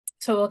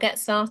So we'll get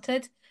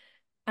started.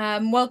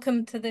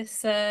 Welcome to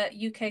this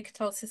UK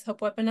Catalysis Hub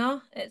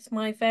webinar. It's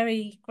my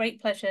very great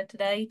pleasure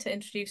today to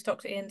introduce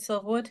Dr. Ian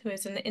Silverwood, who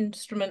is an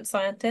instrument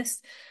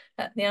scientist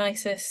at the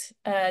ISIS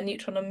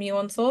Neutron and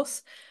Muon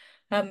Source.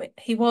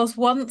 He was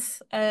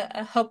once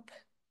a Hub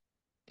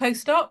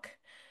postdoc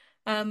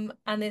and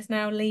is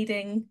now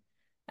leading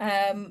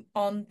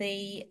on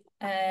the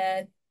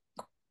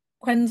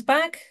QENS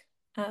bag.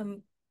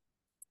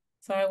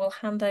 So I will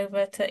hand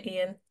over to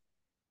Ian.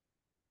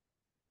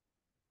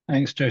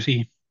 Thanks,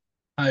 Josie.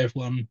 Hi,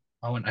 everyone.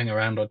 I won't hang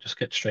around. I'll just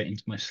get straight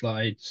into my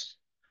slides.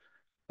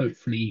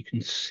 Hopefully you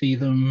can see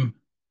them.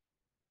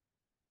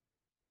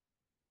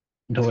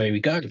 And away we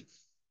go.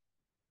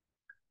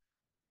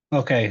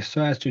 Okay,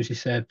 so as Josie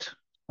said,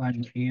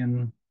 I'm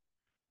Ian.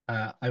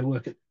 I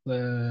work at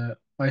the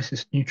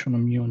ISIS Neutron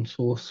and Muon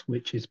Source,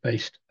 which is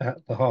based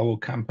at the Harwell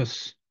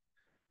campus.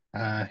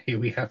 Here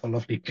we have a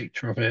lovely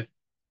picture of it.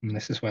 And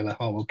this is where the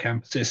Harwell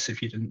campus is,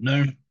 if you didn't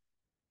know.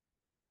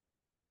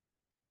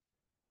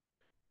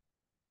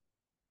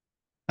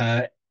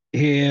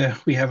 Here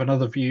we have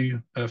another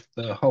view of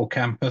the whole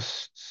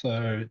campus.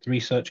 So the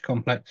research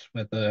complex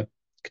where the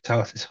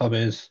Catalysis hub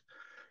is,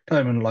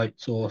 diamond light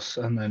source,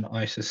 and then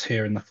ISIS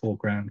here in the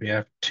foreground. We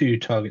have two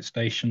target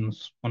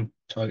stations, one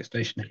target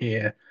station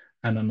here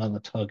and another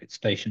target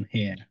station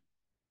here.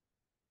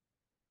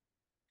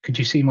 Could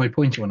you see my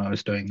pointer when I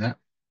was doing that?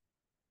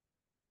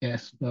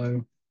 Yes,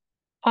 no,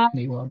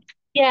 anyone?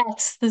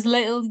 Yes, there's a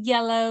little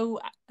yellow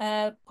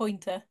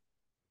pointer.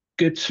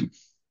 Good.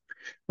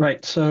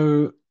 Right,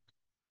 so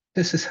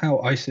this is how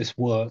ISIS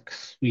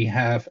works. We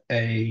have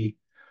a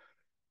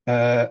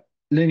uh,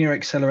 linear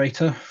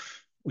accelerator,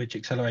 which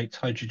accelerates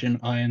hydrogen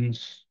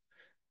ions,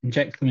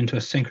 inject them into a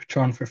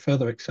synchrotron for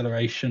further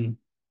acceleration,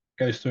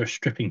 goes through a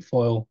stripping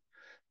foil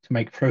to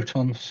make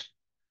protons.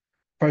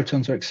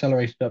 Protons are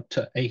accelerated up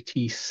to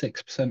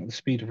 86% of the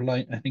speed of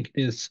light, I think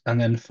it is, and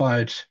then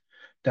fired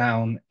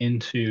down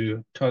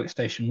into target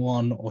station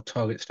 1 or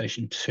target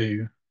station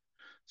 2.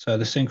 So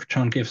the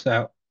synchrotron gives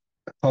out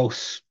a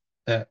pulse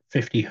at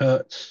 50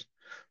 hertz.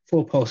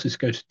 4 pulses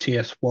go to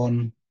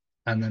TS1,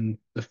 and then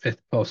the 5th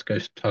pulse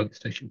goes to target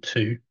station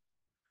 2.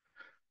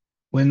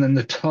 When then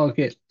the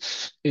target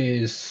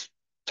is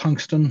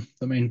tungsten,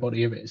 the main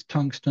body of it is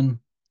tungsten,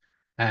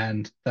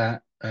 and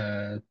that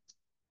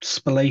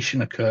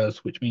spallation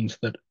occurs, which means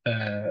that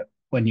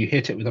when you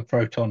hit it with a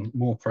proton,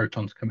 more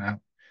protons come out.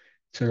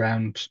 It's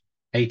around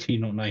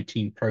 18 or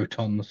 19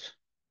 protons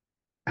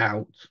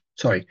out.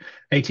 Sorry,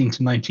 18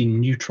 to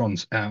 19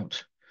 neutrons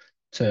out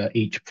to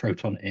each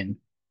proton in.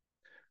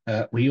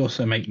 We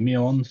also make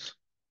muons,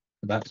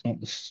 but that's not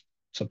the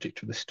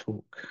subject of this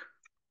talk.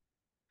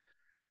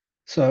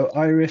 So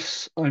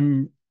IRIS,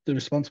 I'm the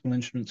responsible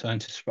instrument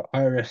scientist for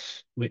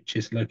IRIS, which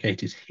is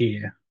located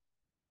here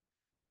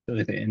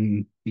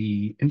in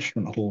the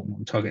instrument hall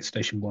on target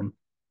station 1.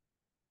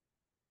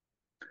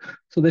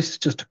 So this is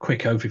just a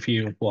quick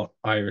overview of what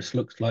IRIS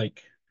looks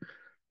like.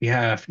 We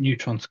have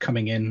neutrons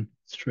coming in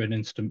through an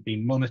instant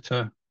beam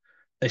monitor.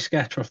 They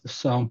scatter off the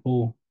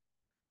sample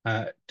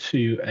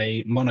to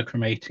a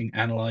monochromating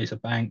analyzer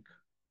bank,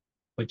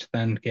 which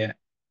then get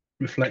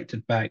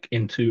reflected back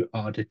into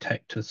our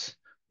detectors,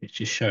 which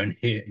is shown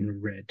here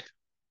in red.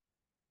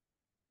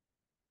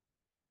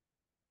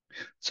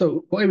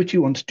 So why would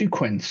you want to do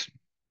QENS?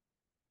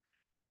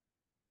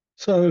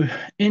 So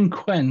in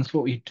QENS,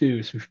 what we do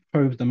is we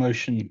probe the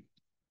motion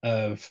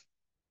of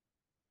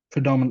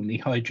predominantly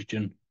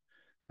hydrogen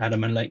at a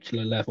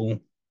molecular level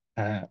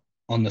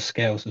on the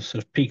scales of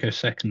sort of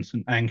picoseconds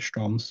and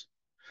angstroms,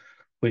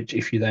 which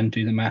if you then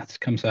do the maths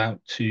comes out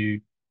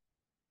to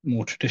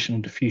more traditional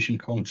diffusion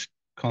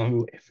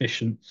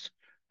coefficients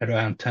at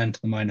around 10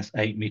 to the minus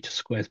 8 meters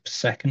squared per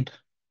second.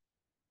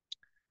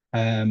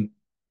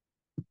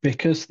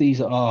 Because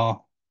these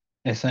are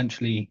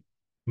essentially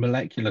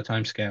molecular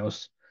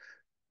timescales,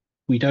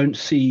 we don't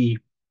see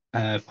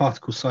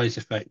particle size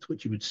effects,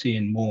 which you would see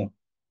in more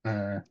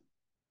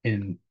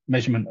in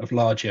measurement of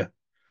larger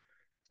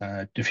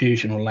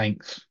diffusional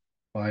lengths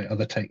by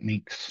other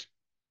techniques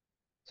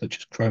such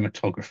as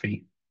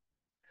chromatography.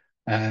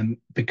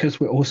 Because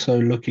we're also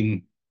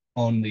looking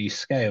on these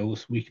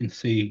scales, we can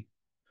see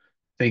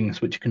things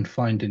which you can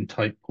find in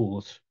tight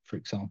pores, for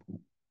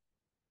example.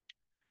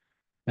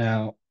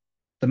 Now,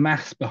 the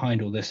maths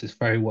behind all this is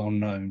very well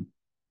known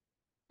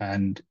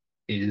and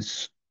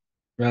is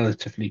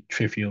relatively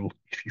trivial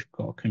if you've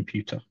got a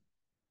computer.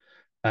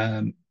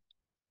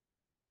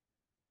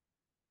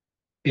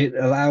 It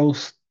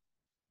allows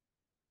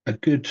a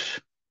good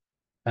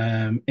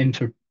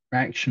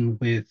interaction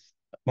with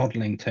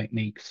modeling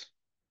techniques,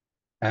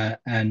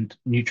 and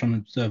neutron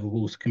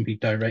observables can be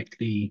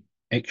directly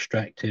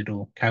extracted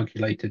or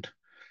calculated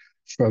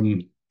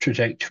from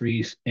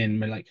trajectories in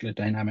molecular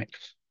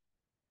dynamics.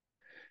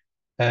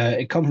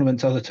 It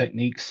complements other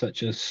techniques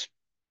such as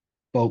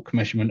bulk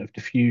measurement of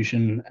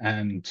diffusion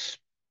and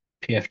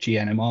PFG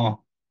NMR,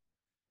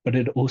 but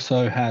it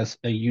also has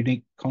a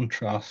unique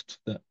contrast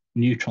that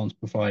neutrons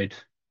provide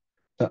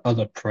that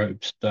other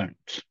probes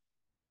don't.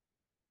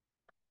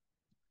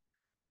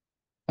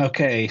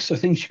 Okay, so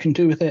things you can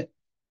do with it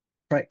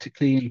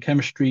practically in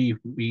chemistry,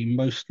 we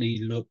mostly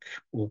look,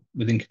 or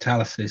within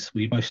catalysis,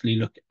 we mostly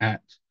look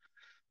at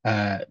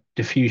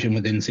diffusion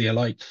within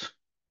zeolites,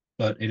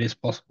 but it is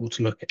possible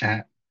to look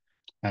at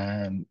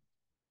um,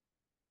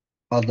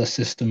 other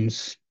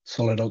systems,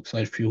 solid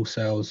oxide fuel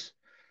cells,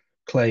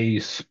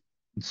 clays,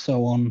 and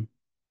so on.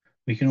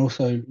 We can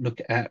also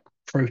look at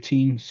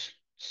proteins,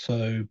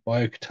 so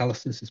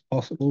biocatalysis is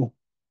possible,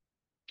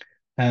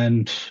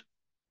 and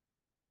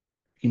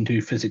you can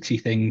do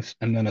physicsy things.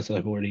 And then, as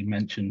I've already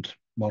mentioned,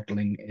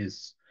 modeling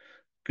is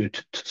good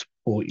to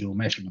support your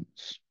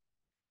measurements.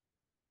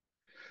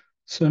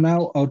 So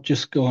now I'll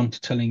just go on to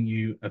telling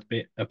you a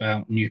bit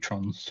about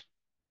neutrons.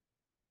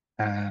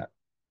 Uh,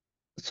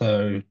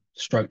 so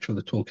structure of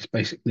the talk is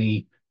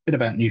basically a bit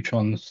about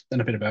neutrons,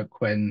 then a bit about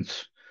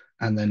QENS,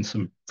 and then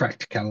some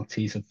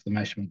practicalities of the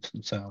measurements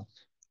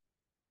themselves.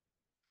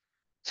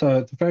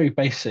 So the very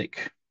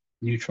basic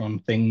neutron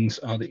things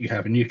are that you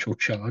have a neutral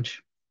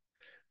charge,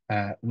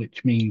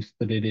 which means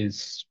that it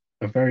is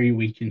a very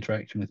weak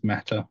interaction with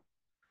matter.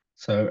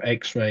 So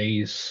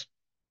X-rays,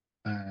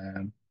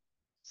 um,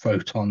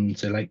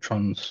 photons,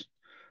 electrons,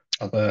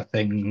 other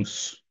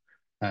things,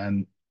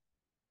 um,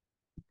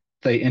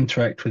 they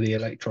interact with the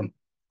electron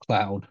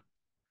cloud,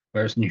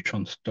 whereas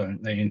neutrons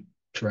don't. They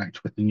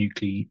interact with the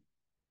nuclei.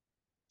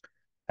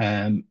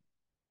 Um,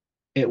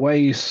 it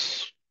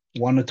weighs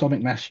 1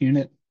 atomic mass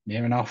unit,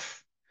 near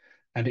enough,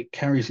 and it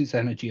carries its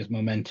energy as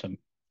momentum.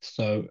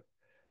 So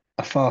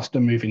a faster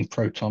moving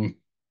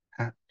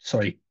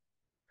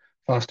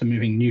faster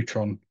moving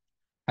neutron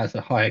has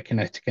a higher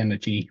kinetic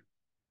energy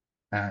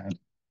uh,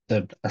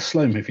 than a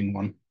slow moving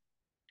one.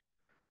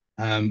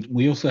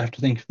 We also have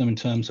to think of them in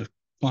terms of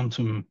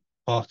quantum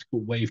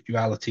particle wave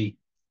duality.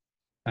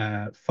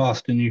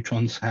 Faster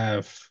neutrons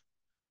have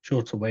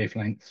shorter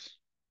wavelengths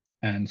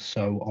and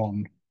so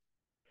on.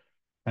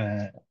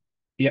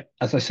 Yeah,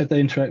 as I said, they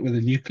interact with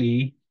the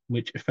nuclei,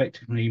 which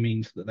effectively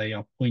means that they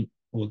are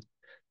or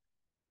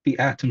the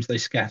atoms they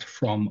scatter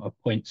from are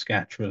point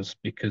scatterers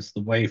because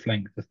the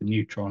wavelength of the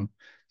neutron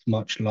is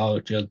much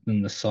larger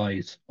than the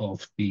size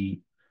of the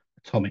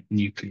atomic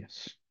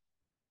nucleus.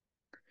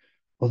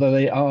 Although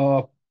they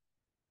are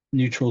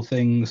neutral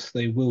things,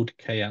 they will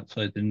decay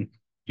outside the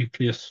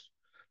nucleus,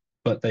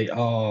 but they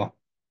are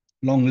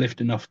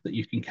long-lived enough that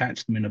you can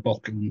catch them in a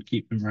bottle and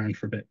keep them around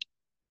for a bit.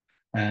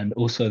 And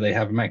also they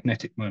have a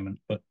magnetic moment,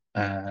 but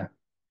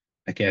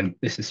again,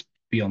 this is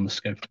beyond the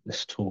scope of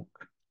this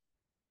talk.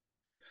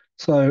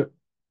 So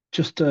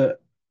just to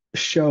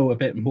show a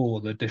bit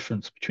more the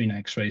difference between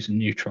X-rays and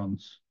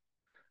neutrons,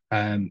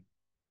 um,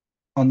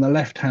 on the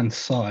left-hand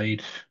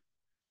side,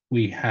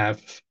 we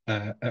have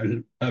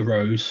a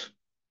rose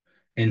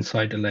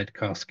inside a lead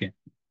casket.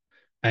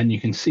 And you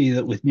can see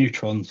that with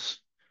neutrons,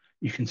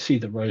 you can see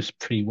the rose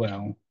pretty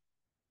well.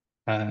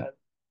 Uh,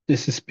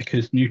 this is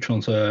because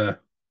neutrons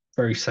are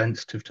very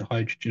sensitive to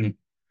hydrogen,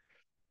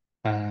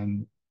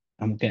 and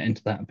we'll get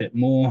into that a bit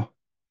more.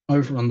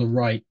 Over on the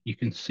right, you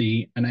can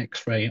see an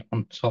X-ray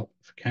on top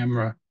of the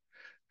camera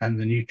and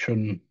the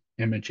neutron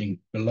imaging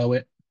below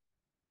it.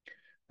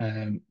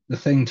 The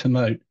thing to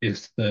note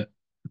is that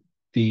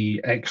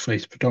the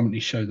X-rays predominantly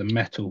show the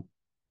metal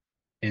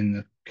in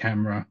the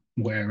camera,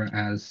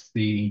 whereas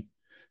the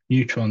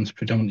neutrons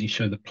predominantly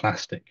show the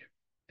plastic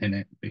in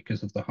it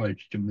because of the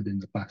hydrogen within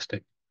the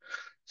plastic.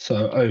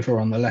 So over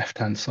on the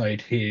left-hand side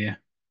here,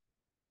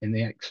 in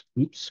the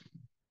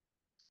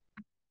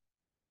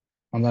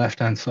on the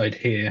left-hand side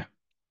here,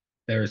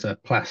 there is a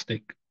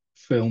plastic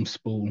film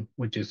spool,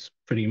 which is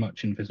pretty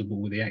much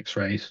invisible with the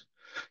X-rays,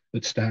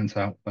 that stands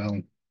out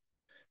well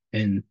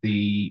in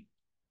the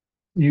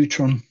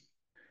neutron.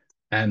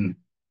 And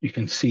you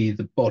can see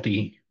the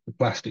body, the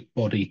plastic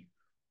body,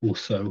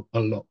 also a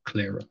lot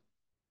clearer.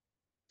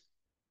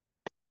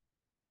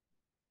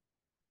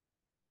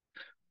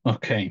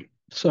 Okay,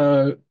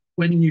 so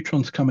when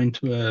neutrons come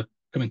into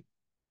coming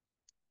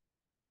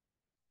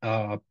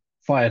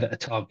fired at a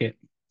target,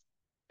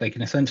 they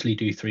can essentially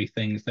do three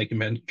things. They can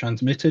be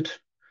transmitted,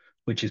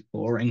 which is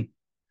boring.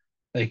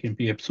 They can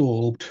be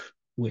absorbed,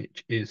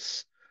 which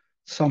is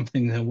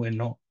something that we're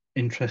not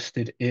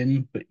interested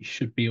in, but you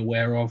should be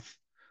aware of.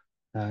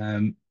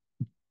 Um,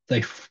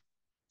 they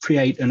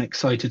create an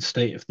excited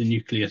state of the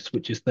nucleus,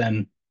 which is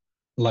then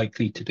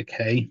likely to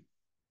decay.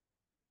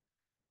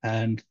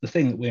 And the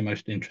thing that we're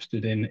most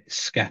interested in is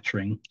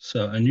scattering.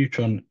 So a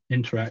neutron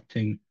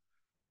interacting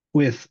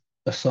with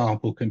a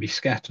sample can be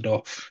scattered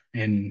off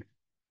in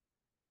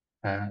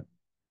uh,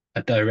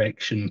 a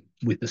direction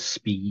with a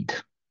speed,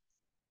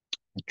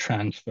 a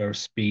transfer of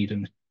speed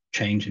and a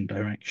change in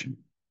direction.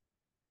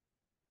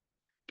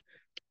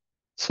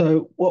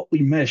 So what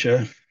we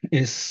measure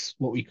is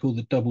what we call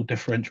the double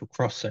differential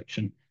cross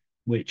section,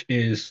 which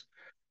is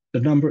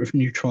the number of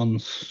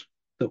neutrons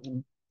that,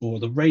 or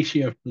the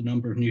ratio of the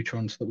number of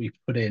neutrons that we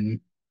put in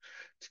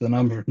to the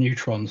number of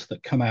neutrons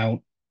that come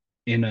out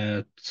in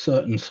a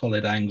certain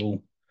solid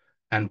angle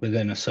and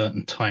within a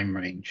certain time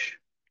range.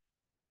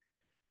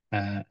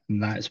 And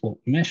that is what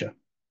we measure.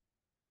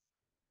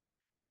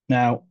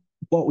 Now,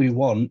 what we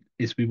want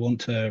is we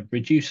want to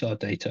reduce our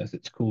data, as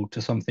it's called,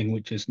 to something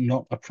which is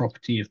not a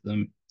property of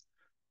the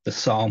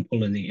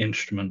sample and the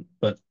instrument,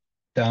 but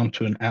down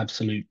to an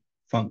absolute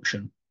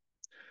function.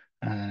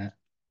 Uh,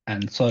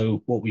 and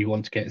so what we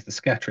want to get is the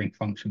scattering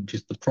function, which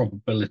is the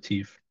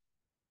probability of,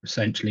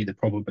 essentially the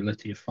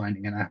probability of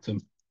finding an atom,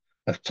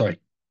 sorry,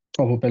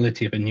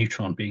 probability of a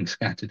neutron being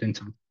scattered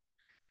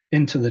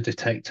into the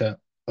detector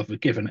of a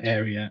given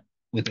area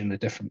within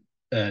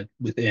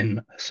within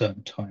a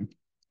certain time.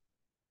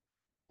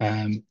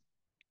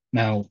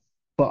 Now,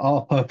 for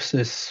our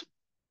purposes,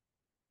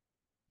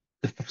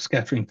 the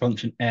scattering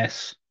function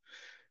S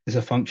is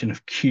a function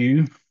of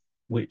Q,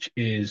 which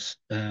is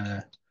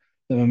the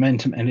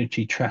momentum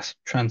energy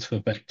transfer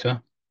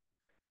vector,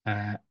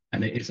 and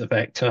it is a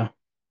vector,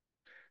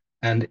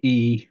 and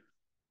E,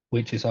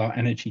 which is our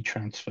energy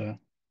transfer,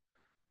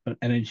 but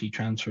energy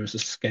transfer is a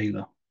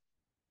scalar.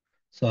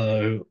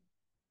 So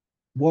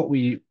what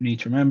we need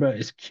to remember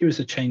is Q is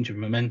a change of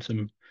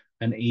momentum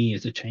and E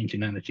is a change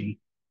in energy.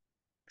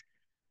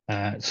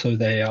 So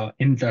they are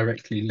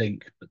indirectly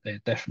linked, but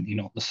they're definitely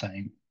not the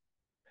same.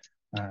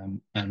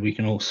 And we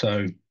can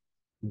also,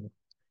 it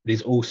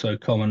is also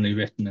commonly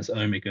written as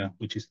omega,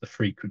 which is the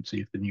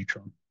frequency of the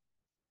neutron.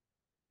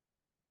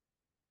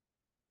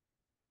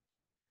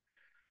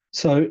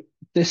 So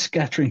this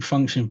scattering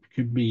function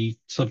can be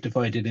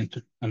subdivided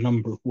into a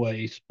number of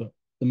ways, but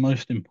the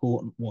most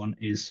important one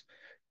is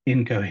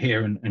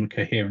incoherent and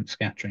coherent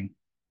scattering.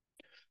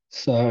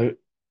 So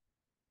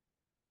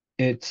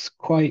it's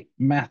quite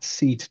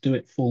mathsy to do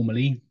it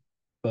formally,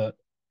 but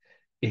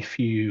if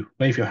you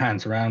wave your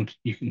hands around,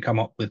 you can come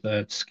up with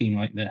a scheme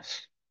like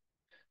this.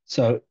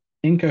 So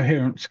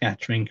incoherent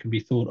scattering can be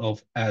thought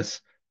of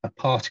as a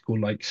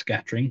particle-like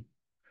scattering,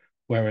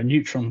 where a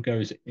neutron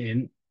goes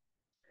in,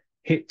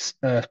 hits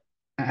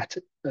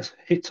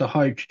hits a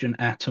hydrogen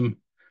atom,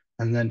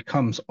 and then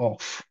comes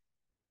off,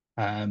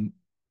 um,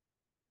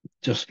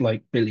 just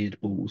like billiard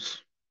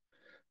balls.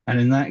 And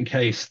in that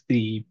case,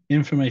 the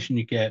information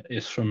you get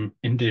is from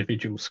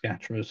individual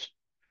scatterers.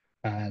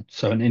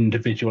 So an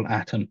individual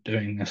atom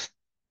doing this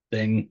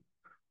thing,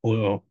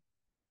 or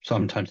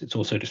sometimes it's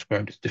also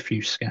described as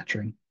diffuse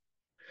scattering.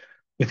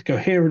 With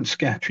coherent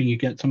scattering, you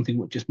get something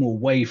which is more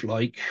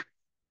wave-like,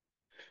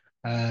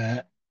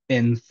 uh,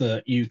 in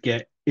that you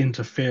get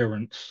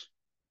interference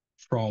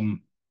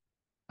from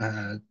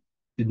the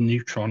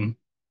neutron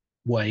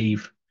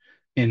wave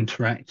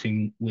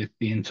interacting with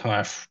the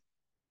entire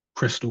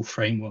crystal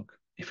framework,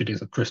 if it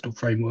is a crystal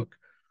framework,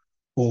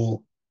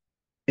 or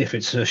if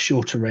it's a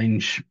shorter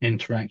range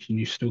interaction,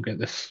 you still get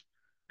this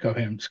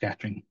coherent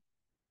scattering.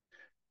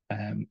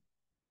 Um,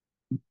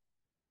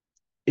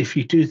 if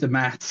you do the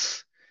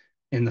maths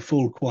in the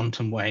full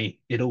quantum way,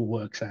 it all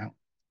works out.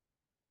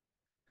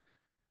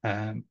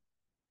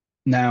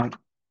 Now,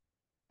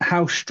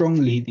 how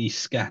strongly these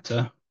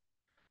scatter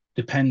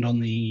depend on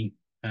the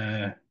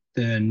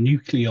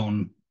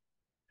nucleon,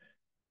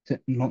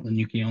 not the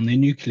nucleon, the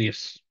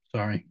nucleus,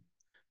 sorry,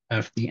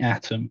 of the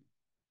atom,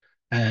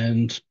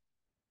 and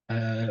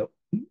uh,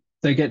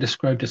 they get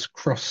described as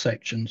cross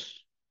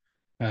sections,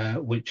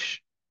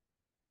 which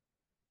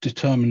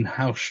determine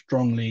how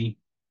strongly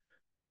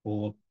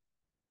or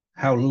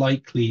how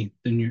likely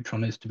the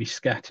neutron is to be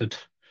scattered,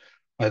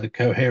 either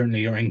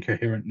coherently or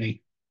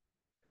incoherently,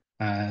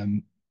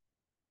 um,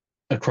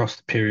 across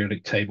the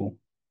periodic table.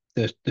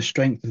 The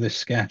strength of this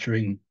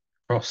scattering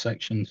cross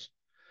sections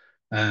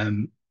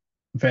um,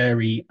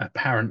 vary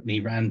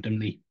apparently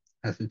randomly,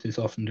 as it is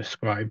often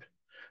described,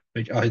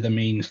 which either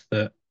means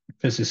that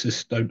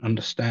physicists don't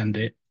understand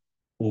it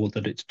or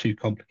that it's too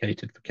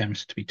complicated for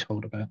chemists to be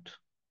told about.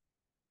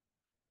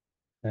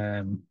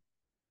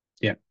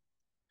 Yeah.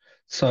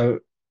 So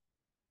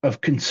of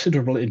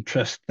considerable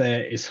interest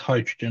there is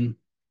hydrogen.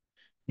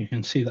 You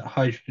can see that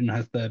hydrogen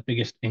has the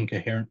biggest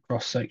incoherent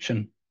cross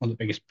section, or the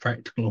biggest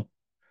practical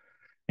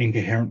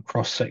incoherent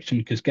cross section,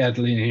 because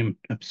gadolinium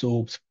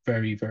absorbs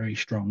very, very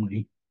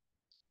strongly.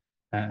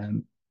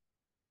 Um,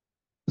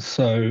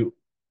 so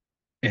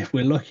if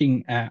we're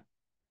looking at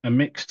a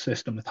mixed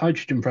system with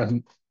hydrogen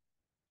present,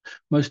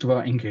 most of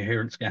our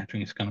incoherent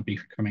scattering is going to be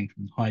coming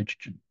from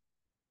hydrogen.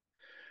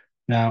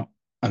 Now,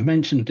 I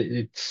mentioned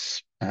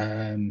it's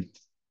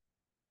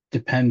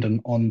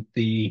dependent on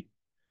the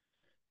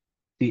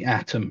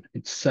atom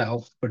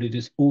itself, but it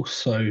is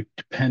also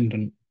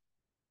dependent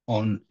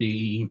on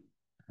the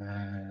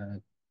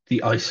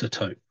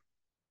isotope.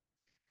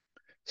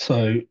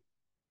 So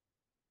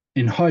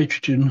in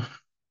hydrogen,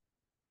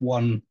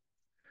 one,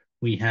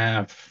 we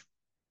have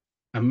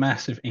a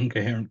massive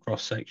incoherent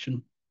cross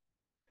section.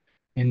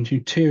 In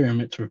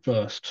deuterium, it's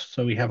reversed.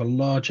 So we have a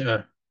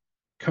larger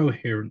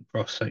coherent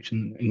cross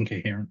section than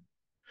incoherent.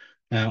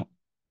 Now,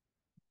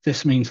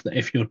 this means that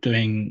if you're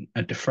doing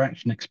a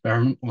diffraction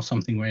experiment or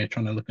something where you're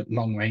trying to look at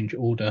long range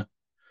order,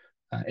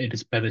 it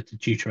is better to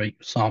deuterate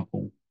your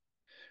sample.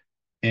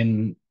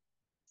 In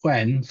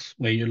QENS,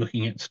 where you're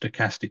looking at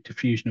stochastic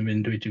diffusion of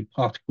individual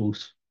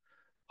particles,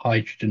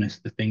 hydrogen is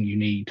the thing you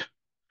need.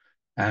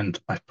 And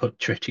I've put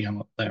tritium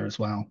up there as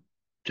well,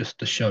 just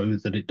to show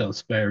that it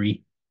does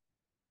vary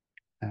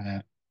uh,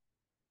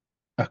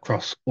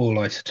 across all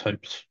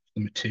isotopes of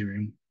the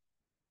material.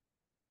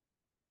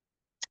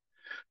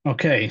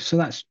 Okay, so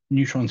that's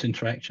neutrons'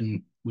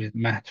 interaction with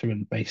matter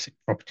and basic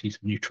properties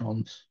of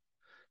neutrons.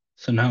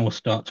 So now we'll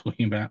start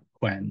talking about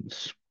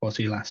QENS,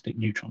 quasi-elastic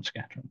neutron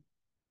scattering.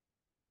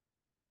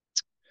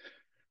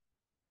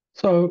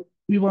 So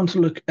we want to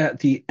look at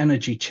the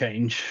energy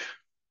change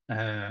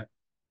uh,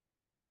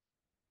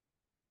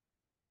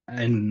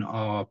 in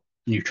our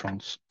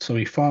neutrons. So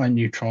we fire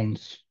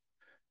neutrons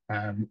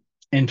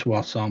into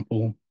our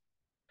sample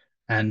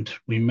and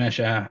we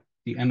measure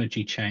the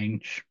energy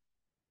change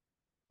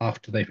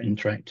after they've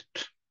interacted.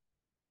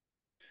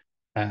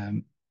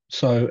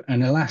 So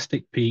an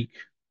elastic peak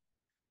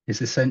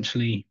is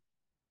essentially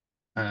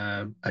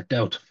a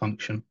delta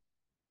function.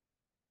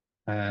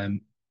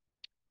 And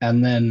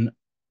then,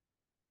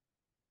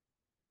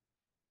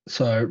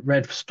 so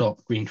red for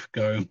stop, green for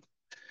go.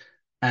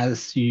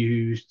 As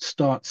you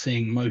start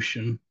seeing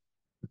motion,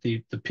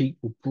 the peak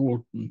will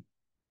broaden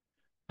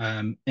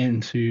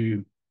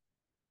into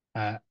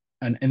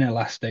an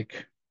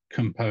inelastic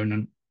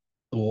component,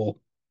 or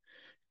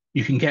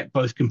you can get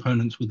both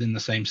components within the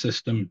same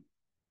system.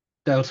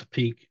 Delta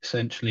peak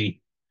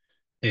essentially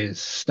is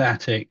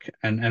static,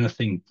 and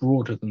anything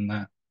broader than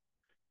that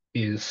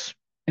is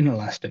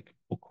inelastic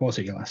or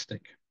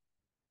quasi-elastic.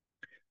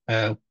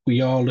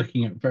 We are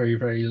looking at very,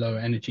 very low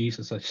energies,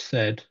 as I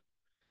said.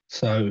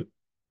 So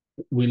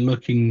we're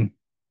looking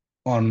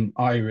on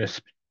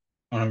IRIS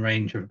on a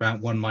range of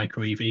about 1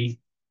 micro EV,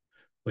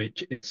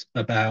 which is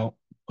about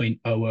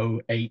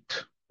 0.008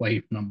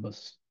 wave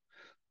numbers.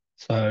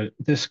 So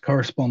this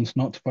corresponds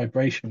not to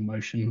vibrational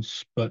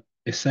motions, but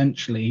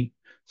essentially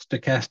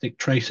stochastic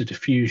tracer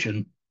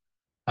diffusion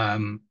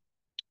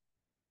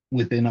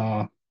within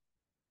our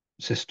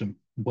system,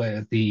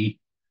 where the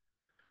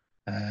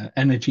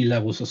energy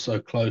levels are so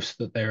close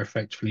that they're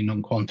effectively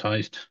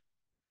non-quantized,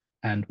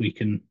 and we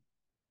can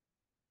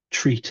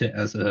treat it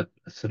as a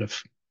sort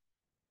of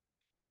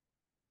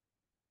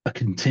a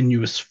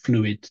continuous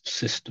fluid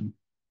system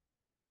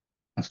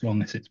as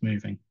long as it's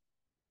moving.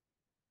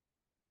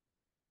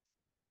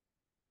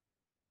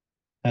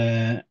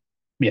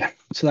 Yeah,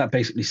 so that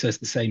basically says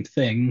the same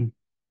thing,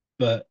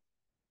 but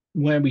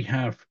where we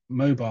have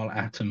mobile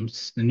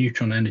atoms, the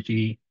neutron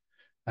energy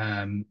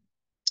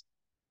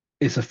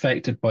is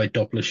affected by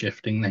Doppler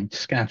shifting. They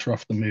scatter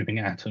off the moving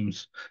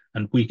atoms,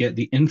 and we get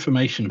the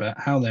information about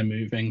how they're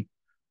moving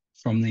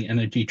from the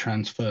energy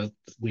transfer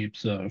that we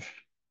observe.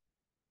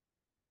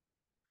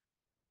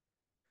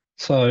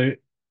 So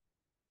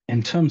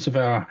in terms of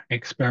our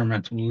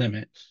experimental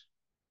limits,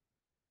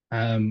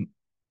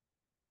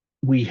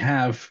 we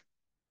have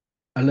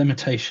a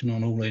limitation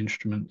on all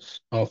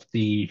instruments of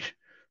the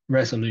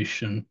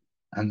resolution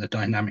and the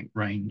dynamic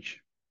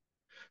range.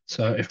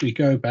 So if we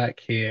go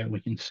back here, we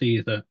can see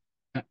that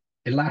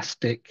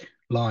elastic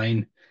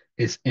line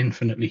is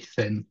infinitely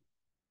thin,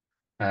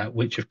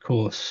 which of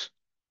course,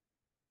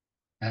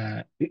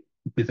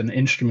 with an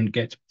instrument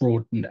gets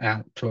broadened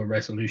out to a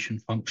resolution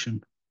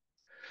function.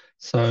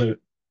 So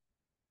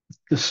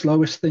the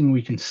slowest thing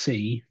we can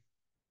see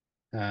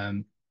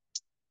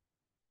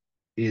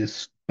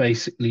is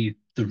basically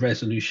the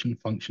resolution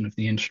function of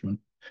the instrument.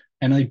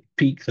 And a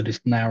peak that is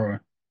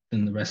narrower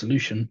than the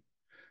resolution,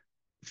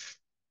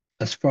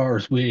 as far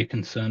as we're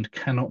concerned,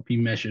 cannot be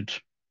measured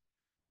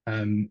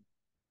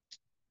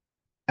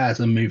as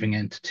a moving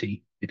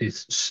entity. It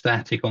is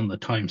static on the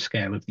time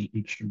scale of the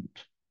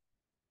instrument.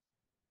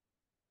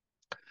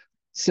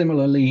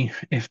 Similarly,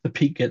 if the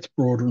peak gets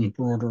broader and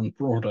broader and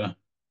broader,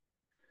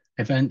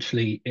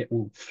 eventually it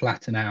will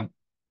flatten out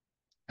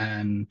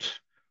and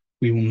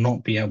we will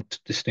not be able to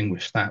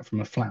distinguish that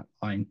from a flat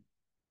line.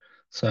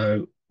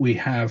 So we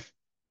have,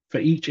 for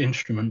each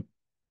instrument,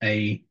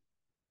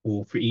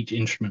 for each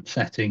instrument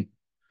setting,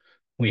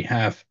 we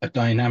have a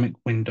dynamic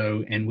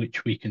window in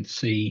which we can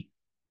see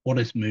what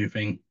is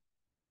moving,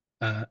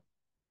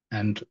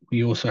 and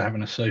we also have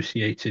an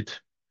associated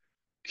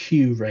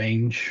Q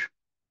range,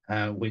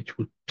 which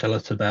would tell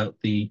us about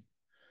the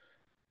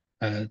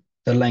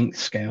length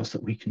scales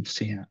that we can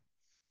see at.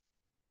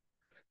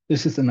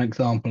 This is an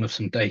example of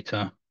some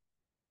data.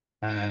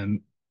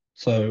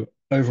 So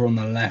over on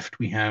the left,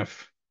 we have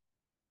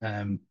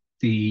a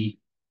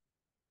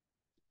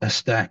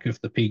stack of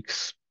the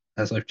peaks,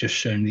 as I've just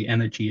shown, the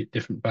energy at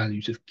different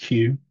values of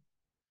Q.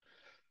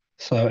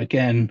 So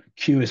again,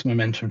 Q is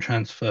momentum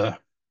transfer,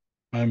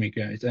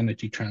 omega is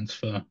energy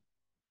transfer.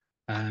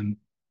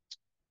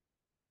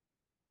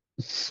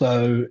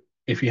 So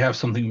if you have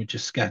something which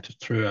is scattered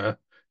through a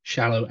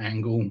shallow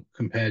angle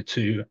compared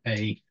to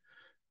a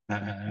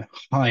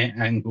high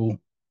angle,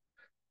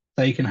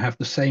 they can have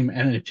the same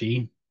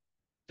energy.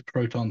 The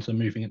protons are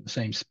moving at the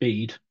same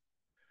speed,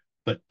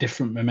 but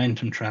different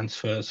momentum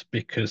transfers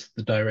because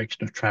the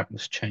direction of travel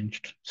has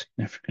changed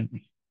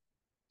significantly.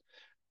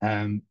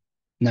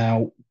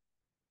 Now,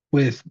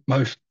 with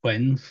most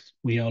QENS,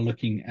 we are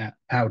looking at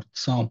powdered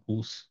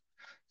samples,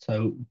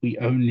 so we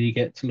only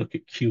get to look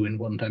at Q in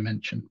one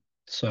dimension.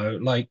 So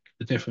like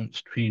the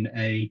difference between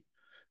a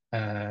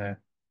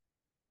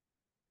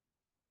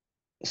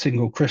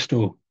single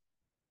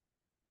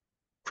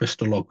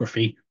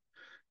crystallography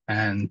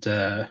and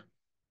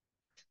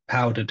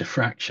powder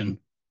diffraction.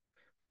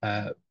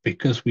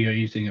 Because we are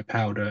using a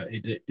powder,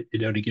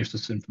 it only gives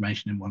us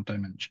information in one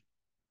dimension.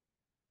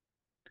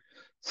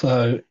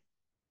 So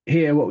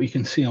here, what we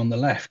can see on the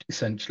left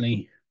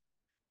essentially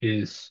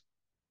is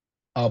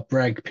our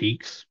Bragg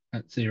peaks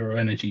at zero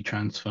energy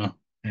transfer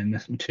in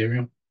this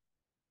material.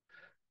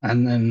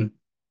 And then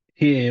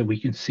here we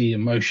can see a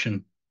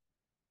motion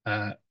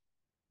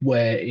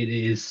where it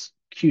is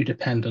Q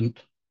dependent.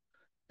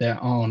 There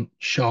aren't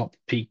sharp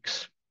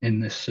peaks in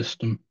this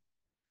system,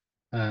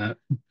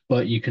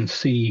 but you can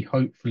see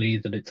hopefully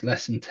that it's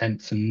less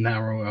intense and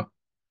narrower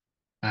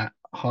at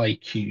high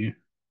Q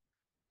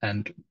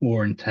and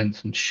more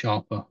intense and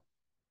sharper.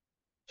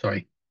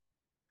 Sorry,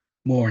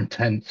 more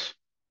intense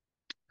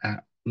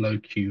at low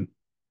Q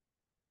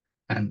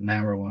and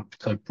narrower.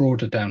 So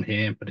broader down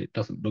here, but it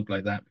doesn't look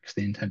like that because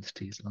the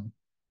intensity is low.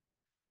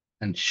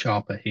 And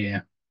sharper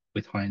here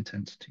with high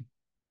intensity.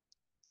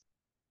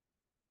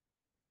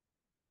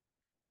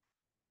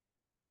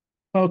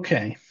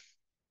 Okay,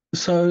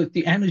 so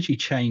the energy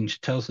change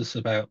tells us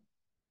about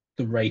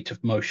the rate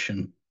of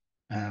motion,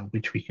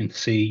 which we can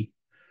see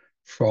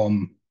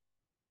from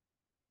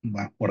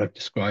what I've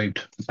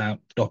described about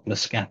Doppler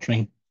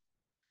scattering.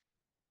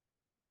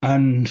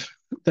 And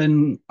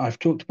then I've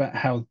talked about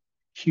how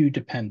Q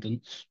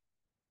dependence,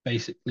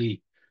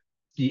 basically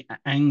the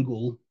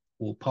angle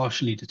or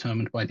partially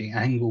determined by the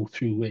angle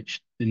through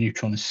which the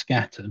neutron is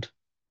scattered,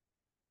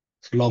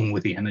 along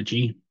with the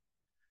energy,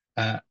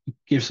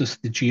 gives us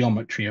the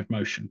geometry of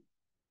motion.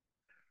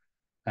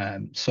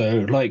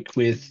 So like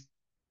with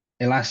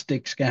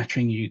elastic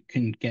scattering, you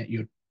can get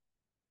your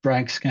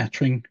Bragg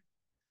scattering.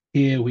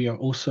 Here we are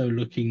also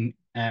looking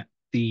at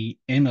the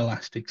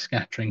inelastic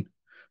scattering,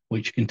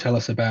 which can tell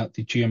us about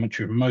the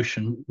geometry of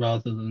motion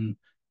rather than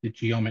the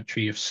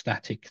geometry of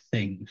static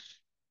things.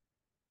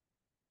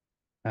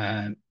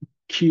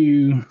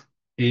 Q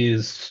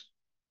is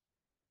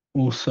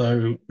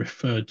also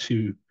referred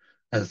to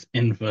as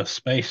inverse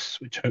space,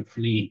 which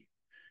hopefully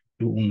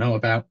you all know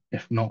about.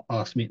 If not,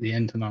 ask me at the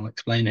end and I'll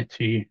explain it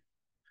to you.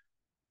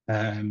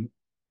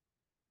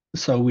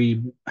 So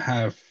we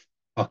have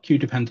our Q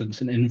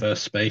dependence in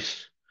inverse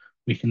space.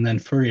 We can then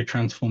Fourier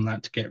transform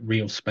that to get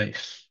real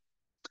space.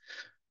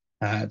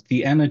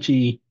 The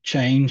energy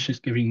change is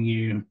giving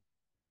you,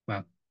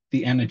 well,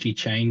 the energy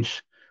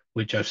change,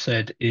 which I've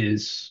said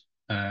is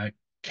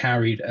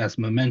carried as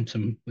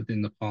momentum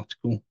within the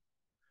particle.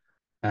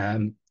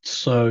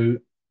 So,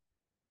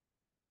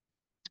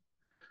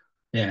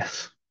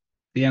 yes,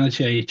 the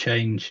energy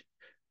change,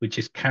 which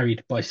is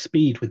carried by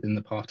speed within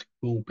the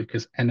particle,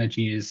 because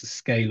energy is a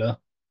scalar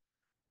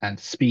and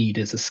speed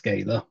is a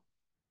scalar.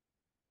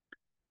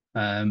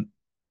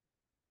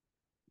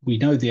 We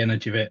know the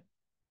energy of it,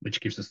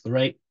 which gives us the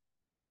rate.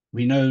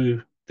 We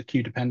know the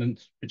Q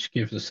dependence, which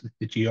gives us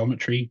the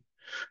geometry.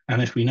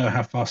 And if we know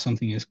how fast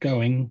something is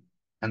going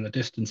and the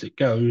distance it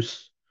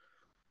goes,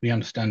 we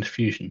understand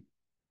diffusion.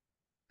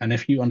 And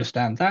if you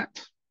understand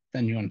that,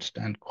 then you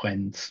understand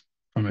QENS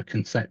from a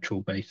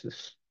conceptual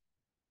basis.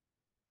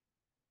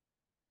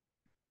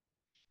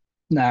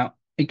 Now,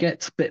 it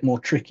gets a bit more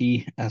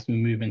tricky as we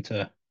move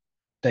into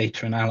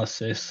data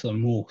analysis, a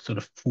more sort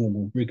of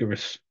formal,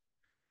 rigorous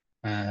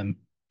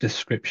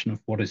description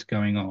of what is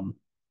going on.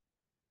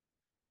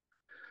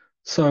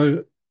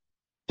 So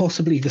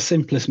possibly the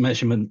simplest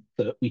measurement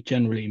that we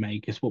generally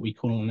make is what we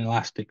call an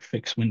elastic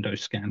fixed window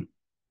scan.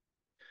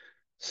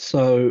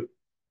 So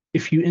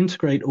if you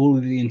integrate all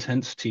of the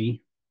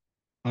intensity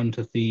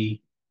under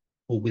the,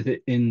 or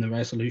within the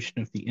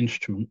resolution of the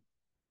instrument,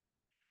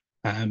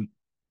 at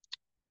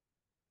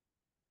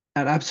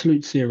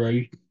absolute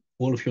zero,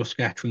 all of your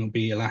scattering will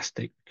be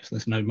elastic because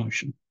there's no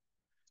motion.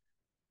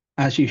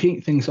 As you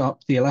heat things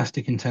up, the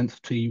elastic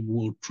intensity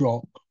will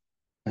drop,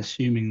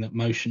 assuming that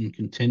motion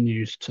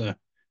continues to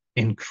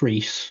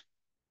increase.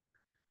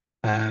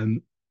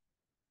 And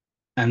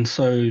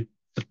so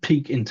the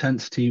peak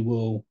intensity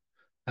will,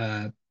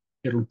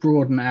 it'll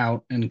broaden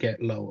out and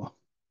get lower.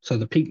 So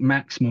the peak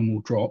maximum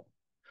will drop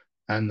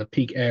and the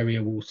peak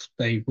area will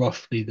stay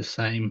roughly the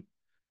same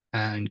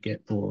and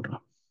get broader,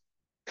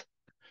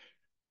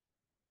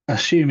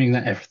 assuming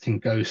that everything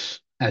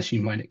goes as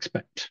you might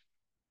expect.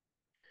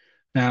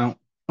 Now,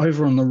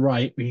 over on the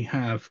right, we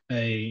have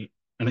an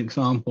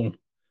example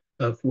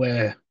of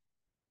where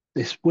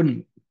this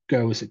wouldn't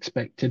go as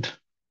expected,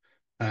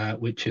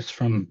 which is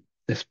from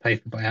this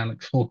paper by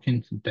Alex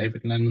Hawkins and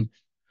David Lennon,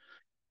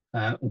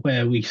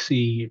 where we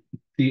see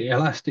the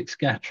elastic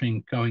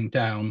scattering going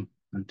down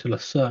until a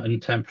certain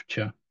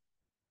temperature.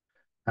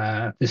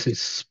 This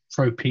is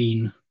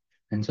propene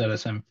in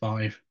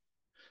ZSM5.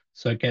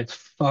 So it gets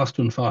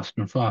faster and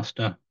faster and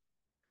faster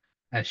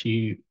as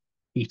you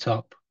heat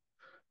up.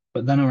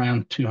 But then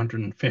around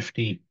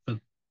 250 for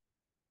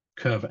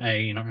curve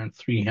A and around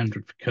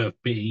 300 for curve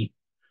B,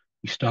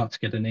 you start to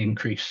get an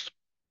increase.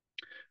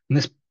 And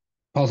this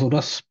puzzled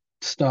us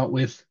to start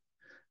with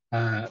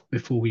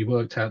before we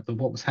worked out that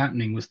what was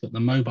happening was that the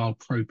mobile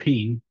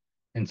propene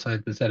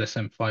inside the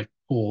ZSM5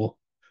 pore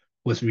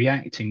was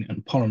reacting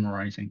and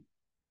polymerizing.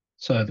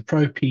 So the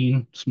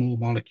propene, small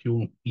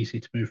molecule, easy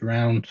to move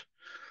around,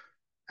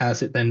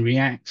 as it then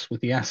reacts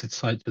with the acid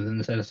sites within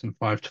the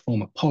ZSM5 to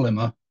form a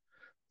polymer,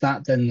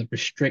 that then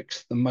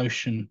restricts the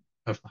motion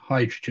of the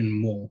hydrogen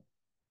more.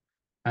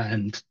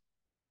 And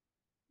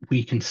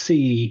we can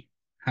see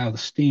how the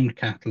steamed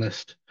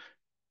catalyst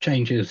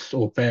changes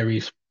or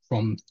varies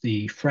from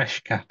the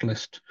fresh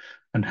catalyst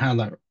and how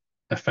that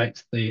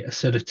affects the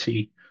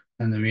acidity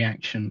and the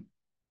reaction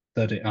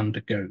that it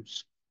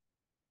undergoes.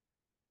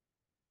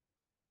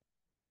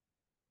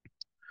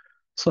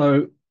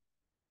 So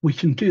we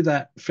can do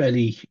that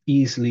fairly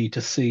easily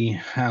to see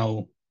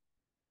how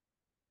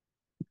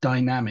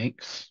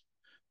dynamics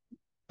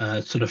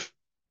sort of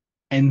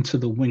enter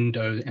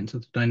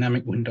the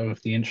dynamic window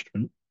of the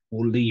instrument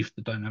or leave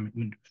the dynamic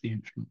window of the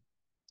instrument.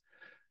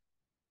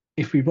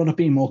 If we want to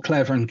be more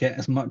clever and get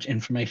as much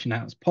information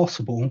out as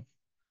possible,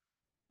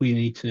 we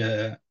need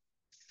to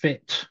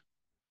fit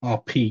our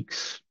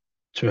peaks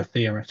to a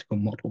theoretical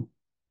model.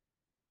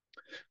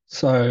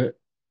 So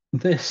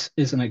this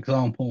is an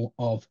example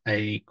of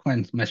a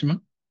QENS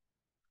measurement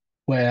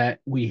where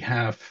we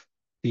have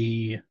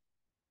the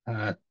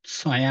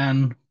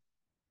cyan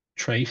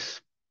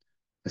trace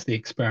as the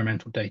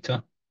experimental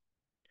data.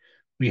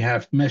 We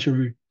have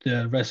measured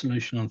the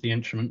resolution of the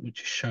instrument,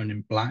 which is shown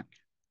in black.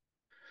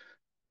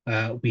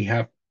 We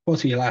have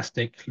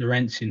quasi-elastic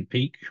Lorentzian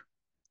peak.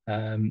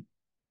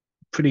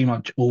 Pretty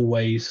much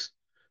always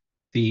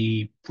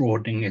the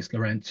broadening is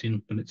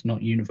Lorentzian, but it's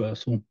not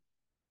universal.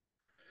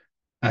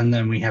 And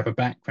then we have a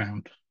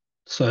background.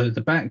 So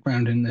the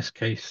background in this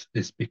case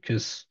is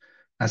because,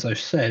 as I've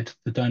said,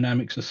 the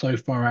dynamics are so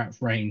far out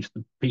of range,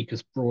 the peak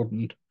has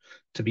broadened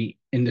to be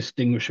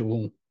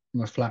indistinguishable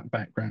from a flat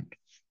background.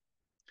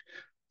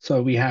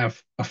 So we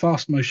have a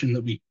fast motion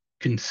that we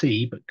can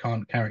see but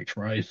can't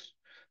characterize.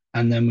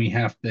 And then we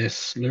have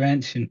this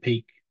Lorentzian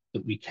peak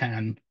that we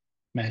can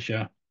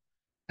measure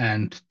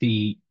and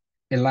the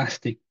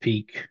elastic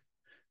peak,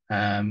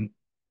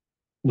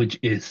 which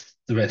is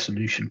the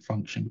resolution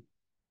function.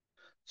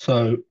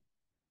 So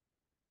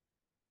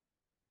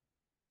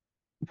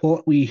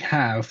what we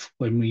have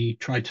when we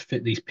try to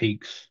fit these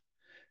peaks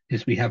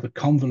is we have a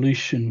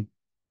convolution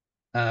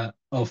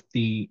of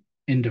the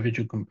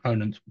individual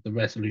components with the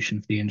resolution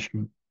of the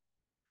instrument.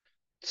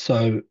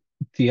 So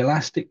the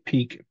elastic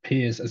peak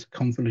appears as a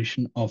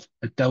convolution of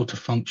a delta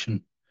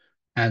function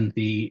and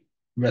the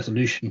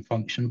resolution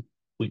function,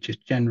 which is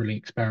generally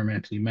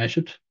experimentally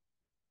measured.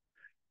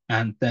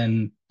 And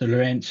then the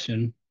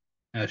Lorentzian,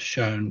 as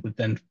shown, would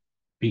then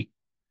be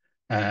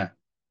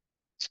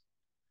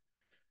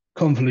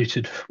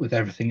convoluted with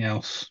everything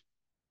else.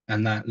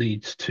 And that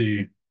leads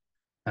to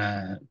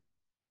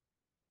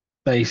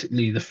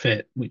basically the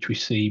fit, which we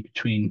see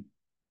between,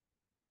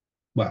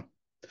 well,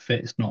 the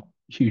fit is not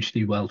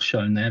hugely well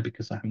shown there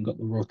because I haven't got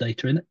the raw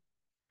data in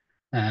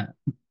it.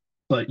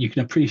 But you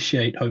can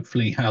appreciate,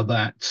 hopefully, how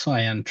that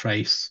cyan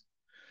trace,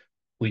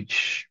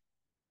 which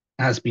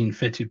has been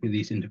fitted with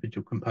these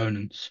individual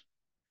components,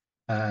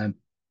 how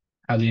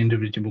the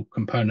individual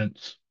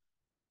components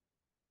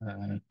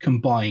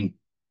combine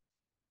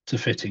to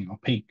fitting our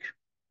peak.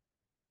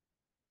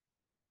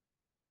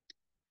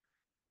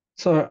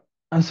 So,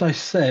 as I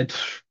said,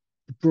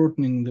 the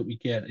broadening that we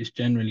get is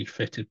generally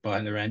fitted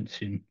by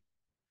Lorentzian,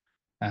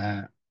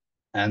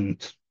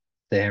 and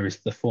there is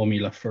the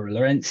formula for a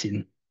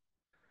Lorentzian.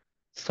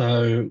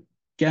 So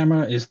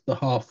gamma is the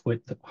half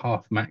width,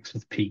 half max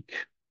of the peak.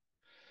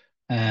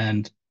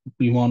 And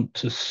we want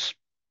to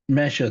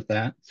measure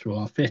that through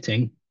our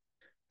fitting.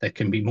 There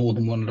can be more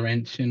than one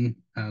Lorentzian,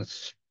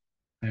 as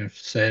I've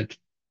said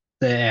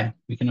there.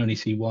 We can only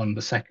see one.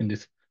 The second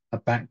is a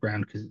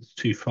background because it's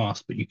too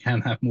fast, but you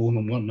can have more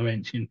than one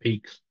Lorentzian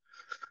peaks,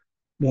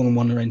 more than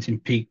one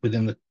Lorentzian peak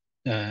within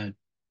the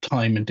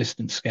time and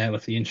distance scale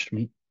of the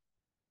instrument.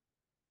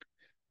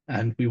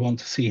 And we want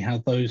to see how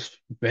those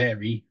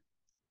vary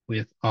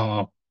with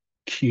our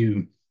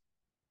Q,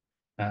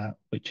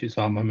 which is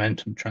our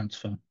momentum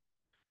transfer,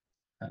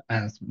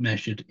 as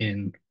measured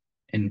in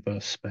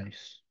inverse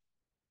space.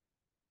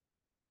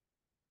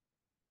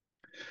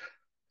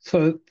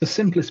 So the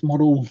simplest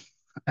model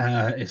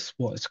is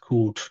what is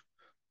called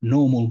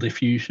normal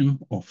diffusion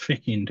or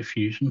Fickian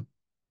diffusion,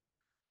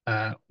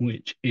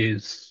 which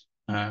is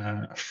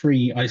a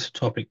free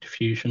isotopic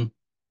diffusion.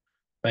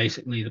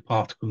 Basically, the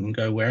particle can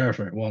go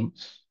wherever it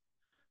wants.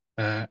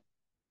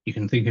 You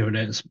can think of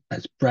it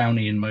as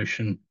Brownian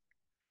motion.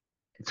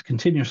 It's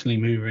continuously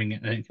moving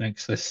and it can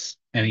access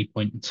any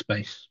point in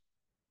space.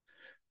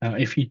 Now,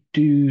 if you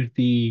do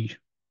the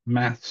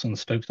maths on the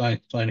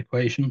Stokes-Einstein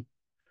equation,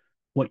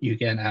 what you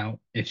get out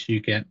is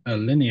you get a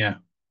linear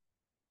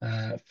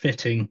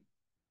fitting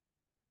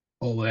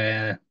or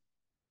where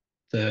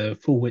the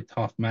full width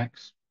half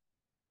max,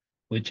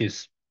 which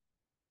is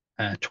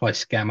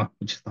twice gamma,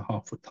 which is the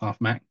half width half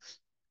max,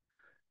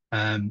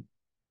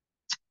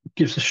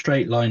 gives a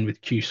straight line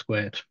with Q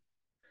squared.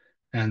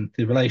 And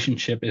the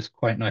relationship is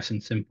quite nice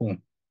and simple.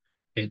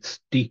 It's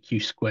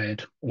dq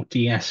squared or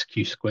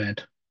dsq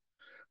squared,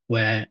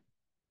 where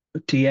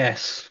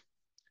ds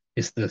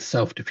is the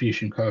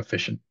self-diffusion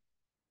coefficient.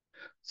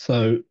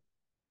 So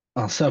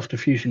our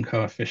self-diffusion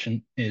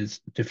coefficient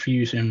is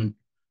diffusion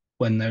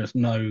when there's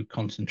no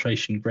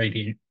concentration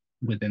gradient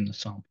within the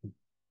sample.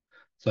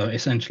 So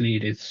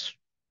essentially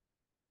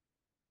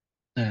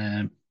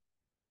um,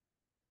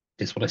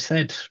 it's what I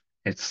said.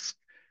 It's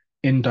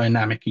in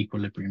dynamic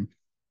equilibrium.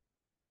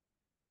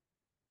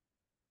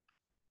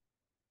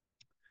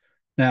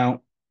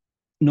 Now,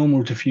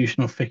 normal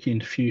diffusion or Fickian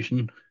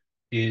diffusion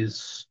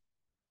is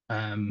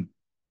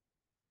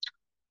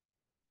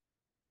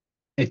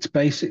it's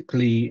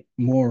basically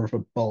more of a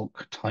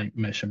bulk type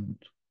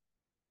measurement.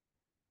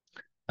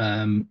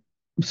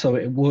 So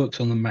it works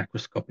on the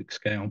macroscopic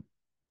scale.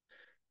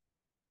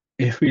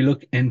 If we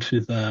look into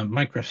the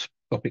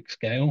microscopic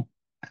scale,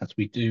 as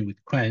we do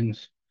with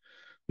QENS,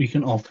 we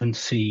can often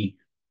see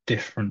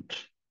different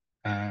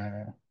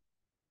uh,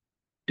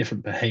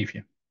 different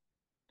behavior.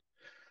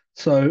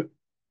 So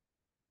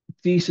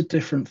these are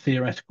different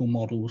theoretical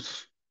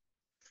models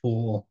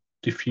for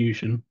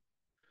diffusion.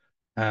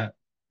 The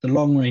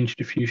long-range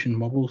diffusion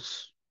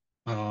models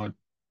are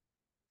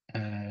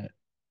uh,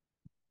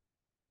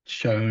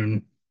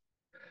 shown.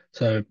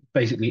 So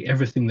basically,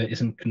 everything that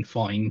isn't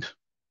confined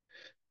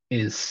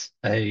is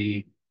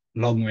a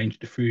long-range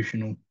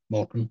diffusional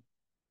model.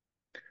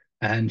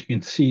 And you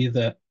can see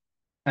that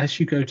as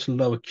you go to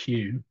lower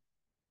Q,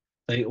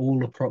 they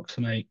all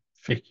approximate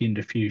Fickian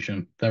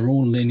diffusion. They're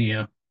all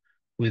linear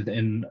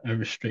within a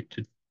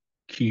restricted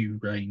Q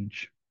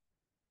range.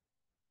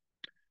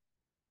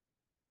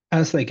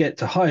 As they get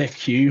to higher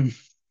Q,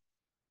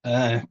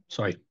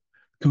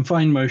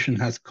 confined motion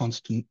has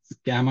constant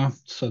gamma,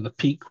 so the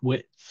peak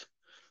width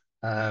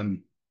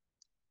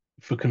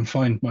for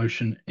confined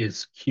motion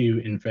is Q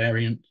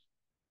invariant.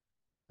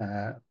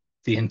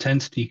 The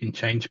intensity can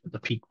change, but the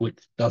peak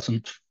width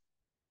doesn't.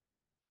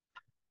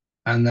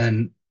 And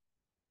then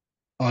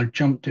our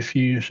jump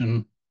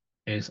diffusion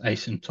is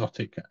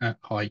asymptotic at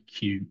high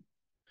Q.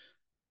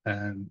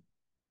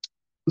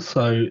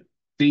 So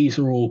these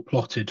are all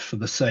plotted for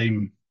the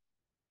same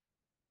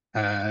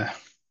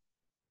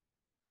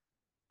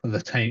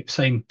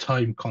same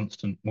time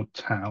constant or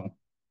tau.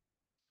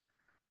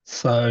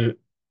 So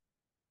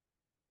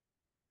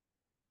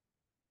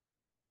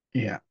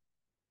yeah,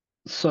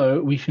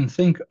 so we can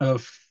think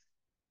of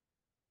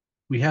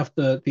we have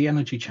the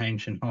energy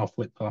change in half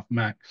width half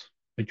max,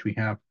 which we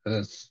have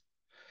as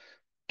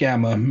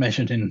gamma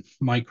measured in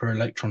micro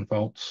electron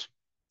volts.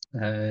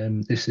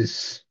 This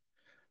is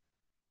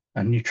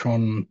a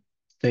neutron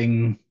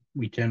thing.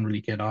 We generally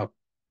get our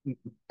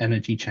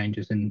energy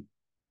changes in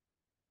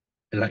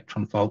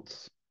electron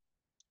volts.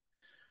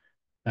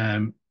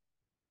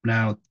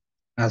 Now,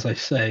 as I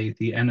say,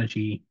 the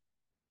energy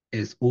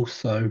is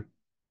also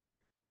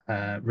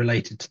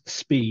related to the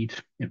speed,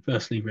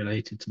 inversely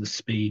related to the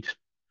speed.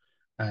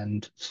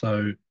 And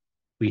so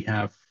we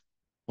have,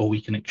 or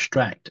we can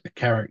extract a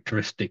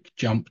characteristic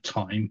jump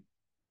time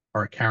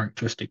or a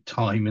characteristic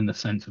time in the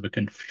sense of a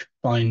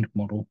confined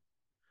model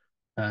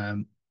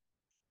that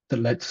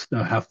lets us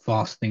know how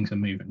fast things are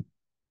moving.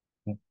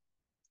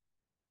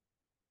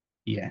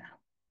 Yeah,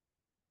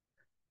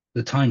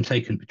 the time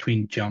taken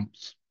between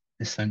jumps,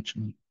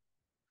 essentially.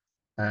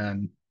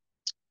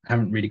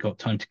 Haven't really got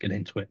time to get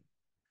into it.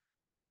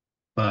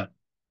 But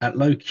at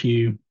low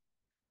Q,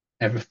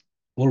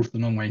 all of the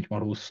long-range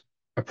models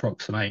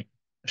approximate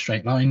a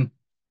straight line.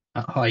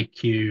 At high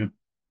Q,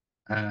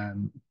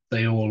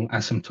 they all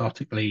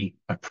asymptotically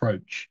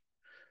approach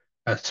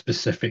a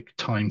specific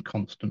time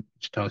constant,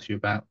 which tells you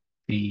about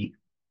the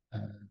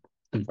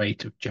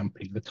rate of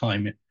jumping, the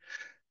time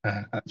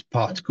a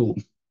particle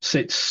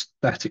sits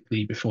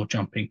statically before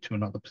jumping to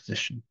another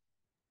position.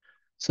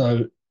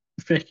 So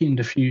Fickian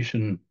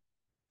diffusion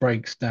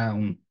breaks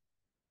down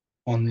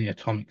on the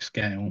atomic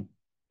scale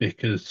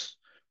because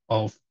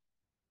of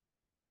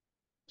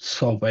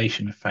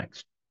solvation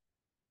effects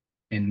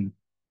in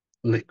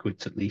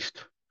liquids, at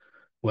least,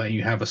 where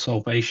you have a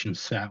solvation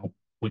cell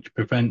which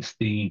prevents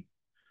the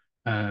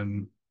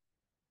atom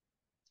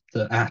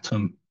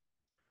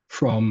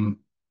from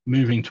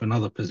moving to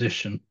another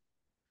position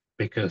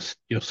because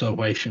your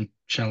solvation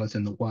shell is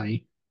in the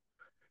way.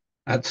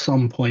 At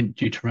some point,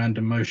 due to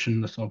random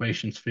motion, the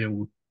solvation sphere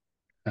will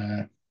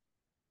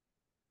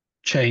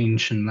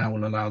change, and that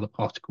will allow the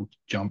particle to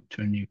jump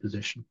to a new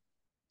position.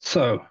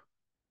 So,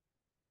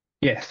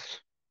 yes,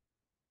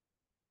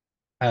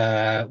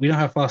 we know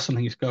how fast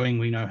something is going.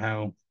 We know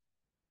how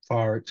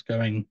far it's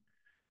going.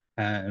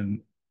 Yeah,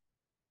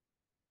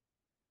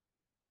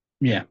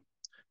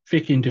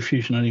 Fickian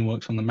diffusion only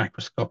works on the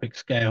macroscopic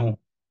scale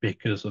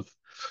because of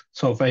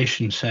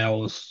solvation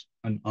cells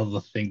and other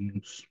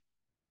things.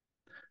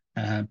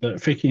 But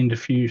Fickian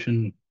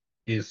diffusion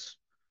is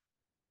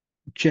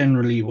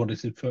generally what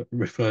is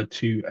referred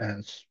to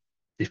as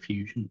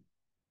diffusion.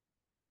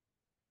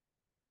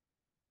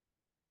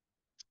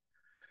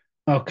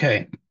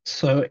 Okay,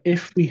 so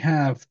if we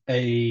have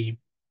a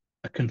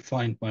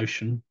confined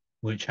motion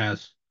which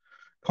has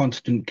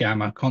constant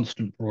gamma,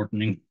 constant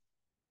broadening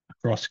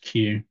across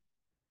Q,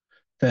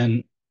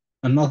 then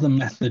Another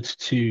method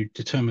to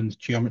determine the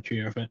geometry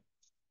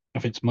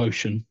of its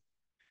motion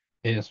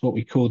is what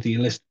we call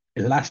the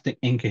elastic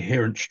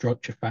incoherent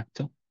structure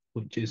factor,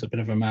 which is a bit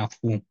of a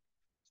mouthful,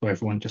 so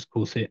everyone just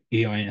calls it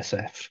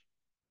EISF.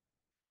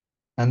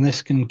 And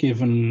this can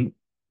give an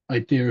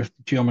idea of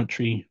the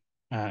geometry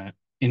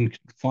in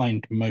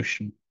confined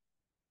motion.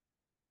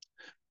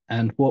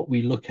 And what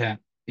we look at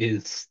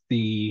is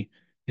the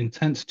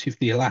intensity of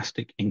the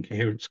elastic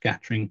incoherent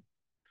scattering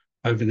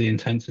over the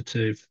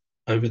intensity of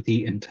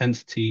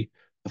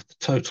the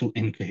total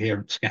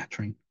incoherent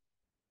scattering.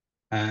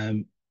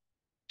 And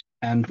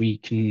we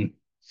can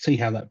see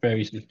how that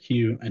varies with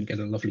Q and get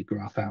a lovely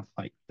graph out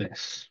like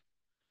this.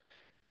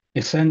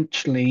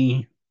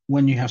 Essentially,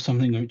 when you have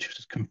something which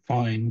is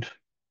confined,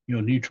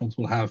 your neutrons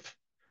will have,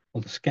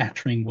 or the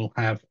scattering will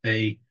have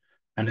an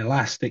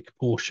elastic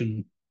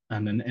portion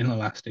and an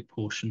inelastic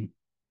portion,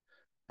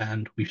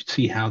 and we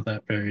see how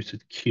that varies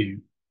with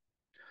Q.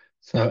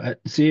 So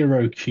at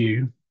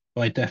 0Q,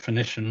 by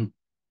definition,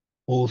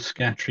 all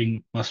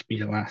scattering must be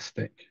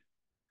elastic.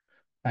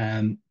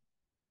 And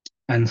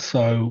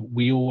so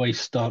we always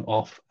start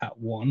off at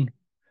 1,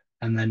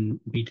 and then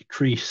we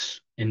decrease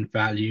in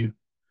value.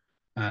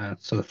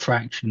 So the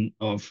fraction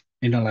of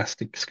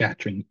inelastic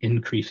scattering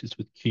increases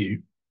with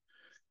Q.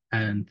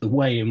 And the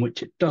way in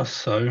which it does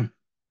so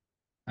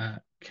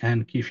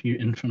can give you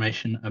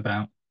information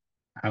about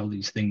how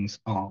these things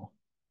are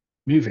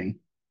moving.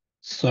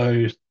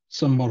 So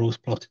some models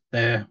plotted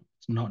there,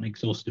 it's not an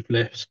exhaustive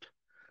list,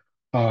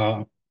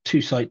 are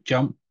two-site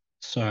jump,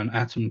 so an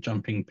atom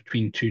jumping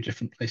between two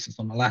different places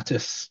on the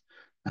lattice.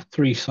 A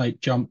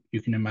three-site jump,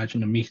 you can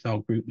imagine a methyl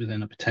group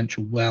within a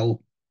potential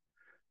well.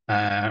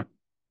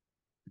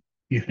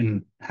 You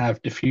can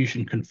have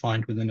diffusion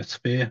confined within a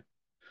sphere.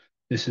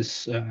 This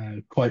is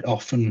quite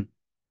often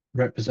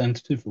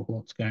representative of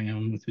what's going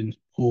on within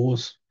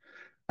pores.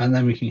 And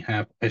then we can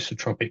have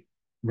isotropic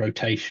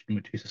rotation,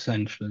 which is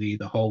essentially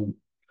the whole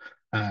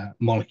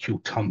molecule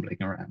tumbling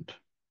around.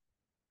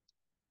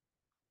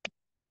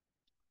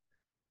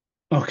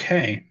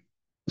 Okay,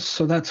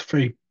 so that's a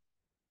very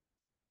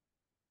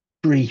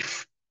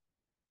brief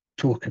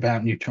talk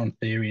about neutron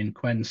theory and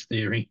QENS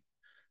theory.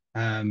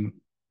 I'm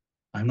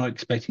not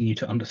expecting you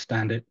to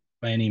understand it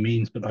by any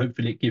means, but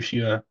hopefully it gives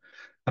you a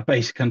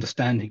basic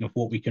understanding of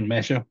what we can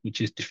measure,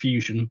 which is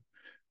diffusion,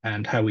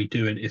 and how we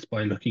do it is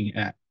by looking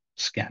at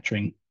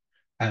scattering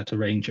at a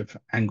range of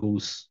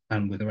angles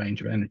and with a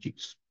range of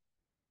energies.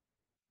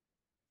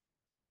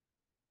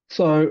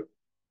 So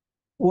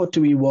what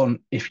do we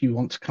want if you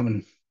want to come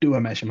and do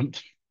a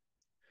measurement?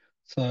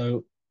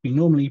 So we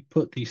normally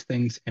put these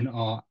things in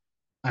our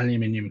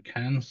aluminium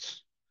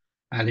cans.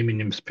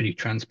 Aluminium is pretty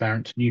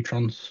transparent to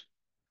neutrons.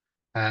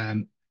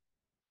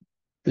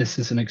 This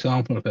is an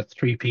example of a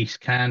three-piece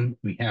can.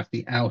 We have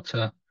the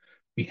outer,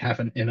 we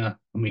have an inner,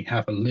 and we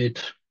have a lid.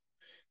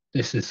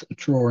 This is a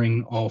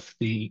drawing of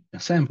the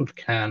assembled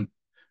can,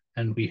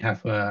 and we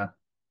have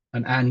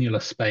an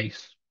annular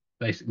space,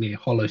 basically a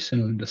hollow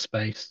cylinder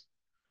space,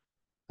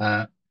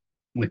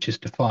 which is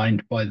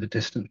defined by the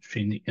distance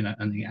between the inner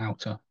and the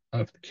outer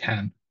of the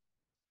can.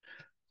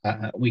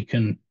 We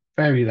can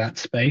vary that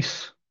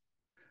space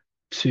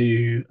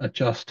to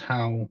adjust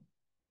how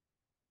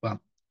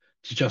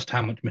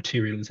much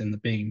material is in the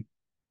beam.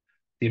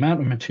 The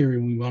amount of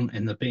material we want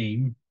in the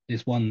beam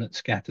is one that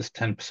scatters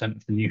 10%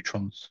 of the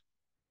neutrons.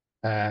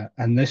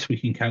 And this we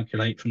can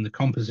calculate from the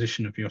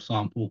composition of your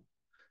sample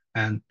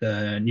and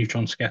the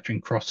neutron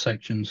scattering cross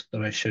sections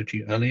that I showed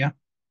you earlier.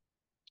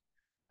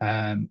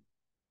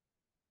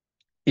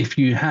 If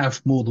you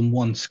have more than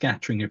one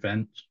scattering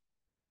event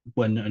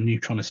when a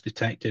neutron is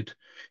detected,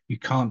 you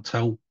can't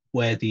tell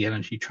where the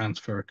energy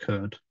transfer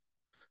occurred.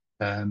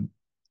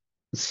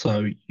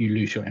 So you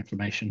lose your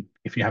information.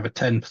 If you have a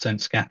 10%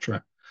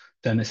 scatterer,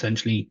 then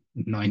essentially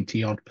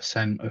 90 odd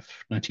percent of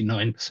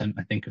 99%,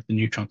 I think, of the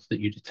neutrons that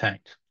you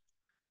detect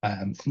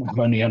have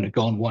only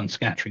undergone one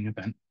scattering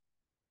event.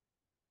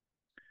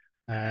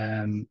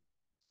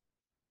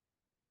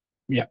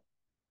 Yeah,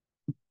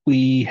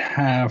 we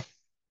have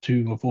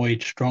to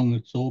avoid strong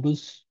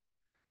absorbers.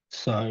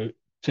 So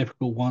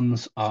typical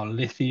ones are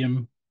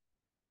lithium.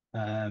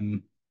 I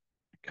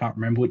can't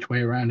remember which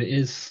way around it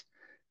is.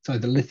 So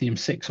the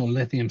lithium-6 or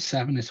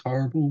lithium-7 is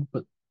horrible,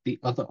 but the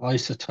other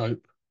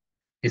isotope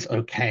is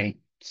okay.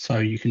 So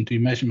you can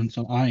do measurements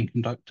on ion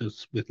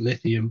conductors with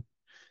lithium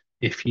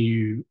if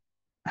you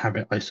have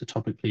it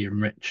isotopically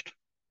enriched.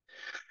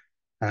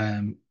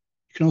 You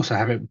can also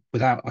have it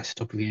without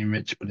isotopically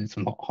enriched, but it's a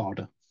lot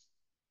harder.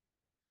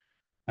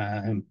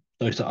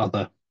 Those are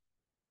other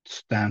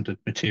standard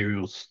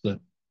materials that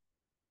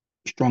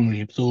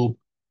strongly absorb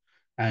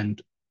and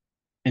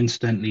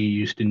incidentally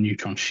used in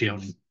neutron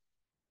shielding.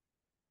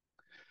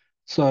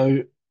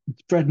 So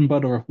the bread and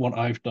butter of what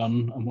I've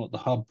done and what the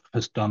hub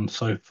has done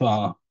so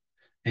far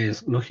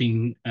is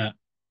looking at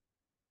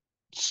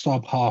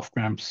sub-half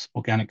grams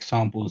organic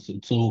samples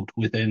absorbed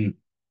within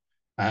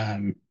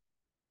a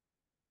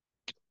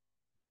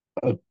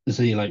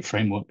zeolite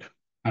framework.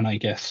 And I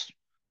guess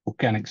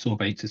organic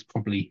sorbate is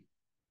probably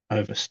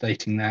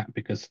overstating that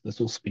because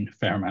there's also been a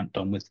fair amount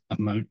done with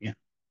ammonia.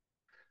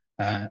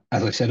 As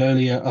I said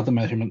earlier, other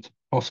measurements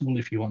are possible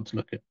if you want to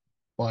look at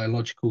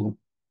biological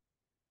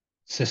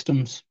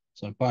systems,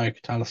 so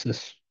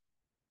biocatalysis,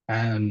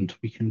 and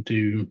we can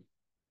do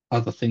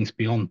other things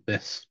beyond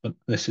this, but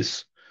this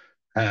is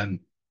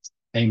um,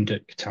 aimed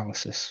at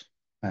catalysis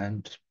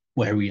and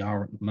where we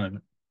are at the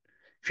moment.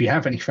 If you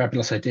have any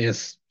fabulous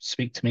ideas,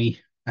 speak to me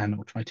and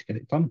I'll try to get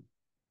it done.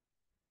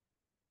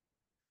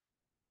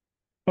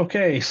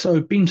 Okay,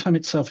 so beam time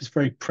itself is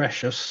very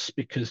precious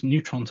because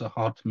neutrons are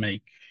hard to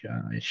make.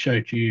 I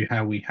showed you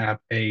how we have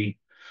a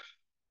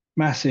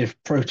massive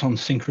proton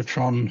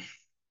synchrotron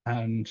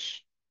and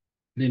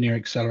linear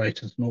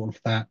accelerators and all of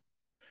that.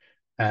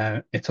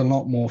 It's a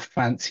lot more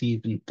fancy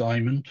than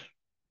diamond,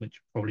 which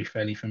you're probably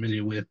fairly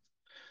familiar with,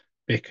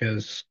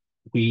 because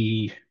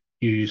we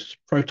use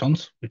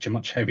protons, which are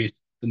much heavier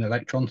than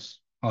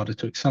electrons, harder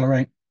to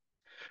accelerate.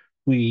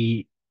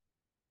 We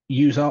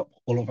use up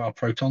all of our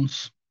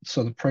protons,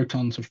 so the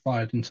protons are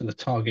fired into the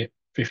target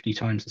 50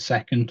 times a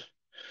second.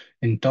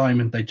 In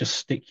diamond, they just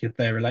stick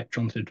their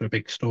electrons into a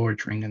big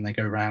storage ring and they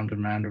go round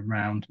and round and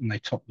round, and they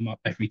top them up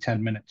every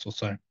 10 minutes or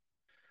so.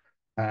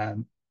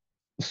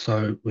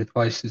 So with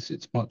ISIS,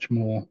 it's much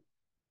more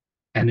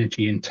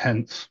energy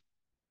intense,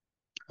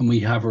 and we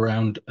have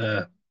around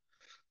a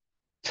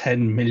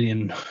 £10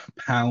 million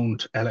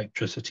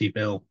electricity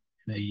bill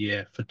in a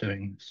year for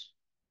doing this.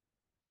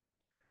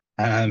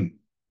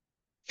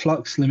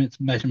 Flux limits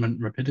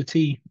measurement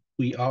rapidity.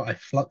 We are a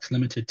flux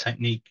limited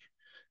technique.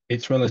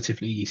 It's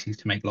relatively easy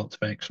to make lots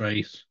of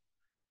X-rays,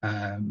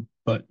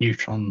 but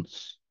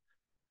neutrons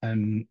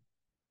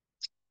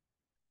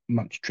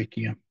much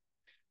trickier.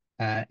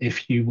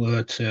 If you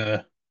were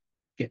to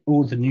get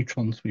all the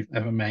neutrons we've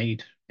ever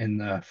made in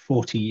the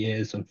 40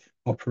 years of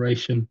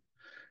operation,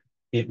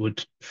 it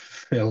would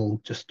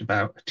fill just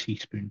about a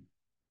teaspoon.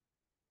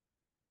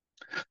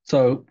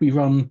 So we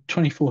run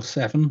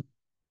 24/7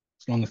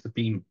 as long as the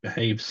beam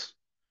behaves,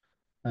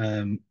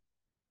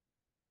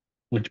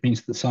 which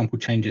means that sample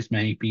changes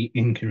may be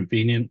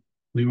inconvenient.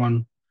 We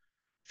run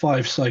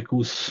 5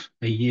 cycles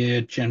a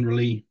year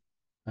generally,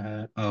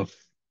 of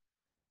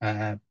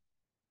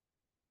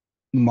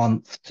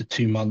month to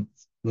 2 month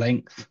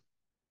length.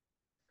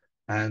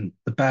 And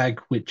the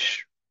bag,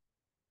 which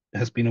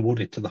has been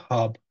awarded to the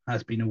hub,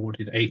 has been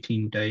awarded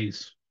 18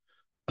 days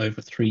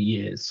over 3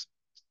 years.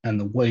 And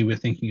the way we're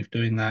thinking of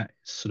doing that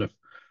is sort of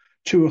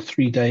 2 or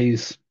 3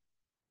 days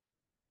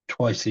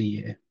twice a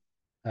year.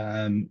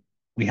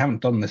 We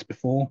haven't done this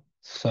before,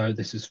 so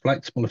this is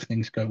flexible if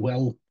things go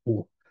well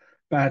or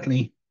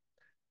badly,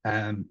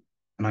 and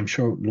I'm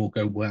sure it will all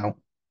go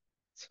well.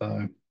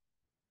 So,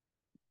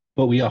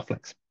 but we are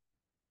flexible.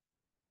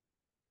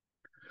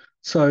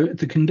 So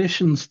the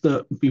conditions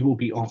that we will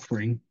be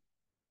offering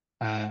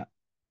are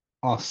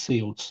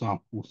sealed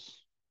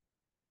samples,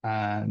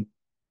 and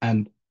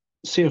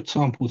sealed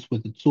samples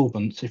with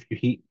adsorbents, if you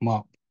heat them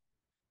up,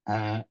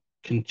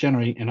 can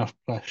generate enough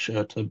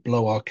pressure to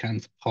blow our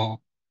cans apart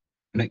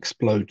and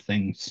explode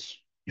things.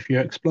 If you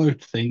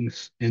explode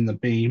things in the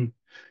beam,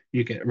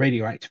 you get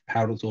radioactive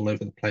powders all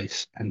over the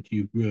place and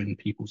you ruin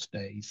people's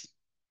days.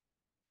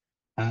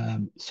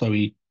 So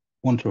we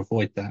want to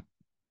avoid that.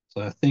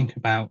 So think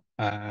about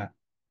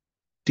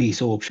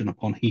desorption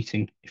upon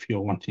heating if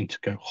you're wanting to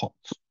go hot.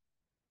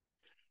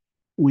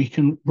 We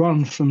can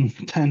run from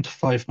 10 to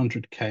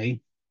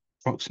 500K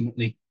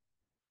approximately,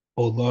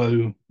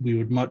 although we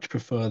would much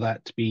prefer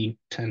that to be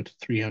 10 to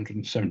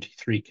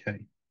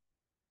 373K.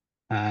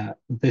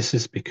 This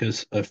is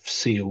because of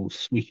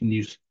seals. We can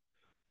use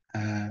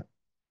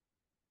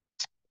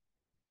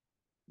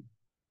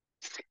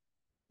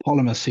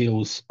polymer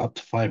seals up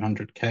to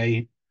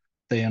 500K.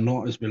 They are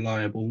not as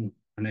reliable,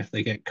 and if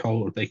they get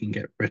cold, they can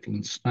get brittle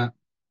and snap.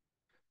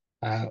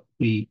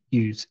 We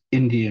use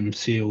indium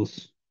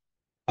seals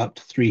up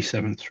to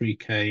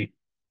 373K.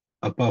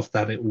 Above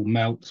that, it will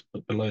melt,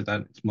 but below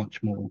that, it's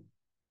much more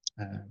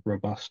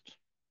robust.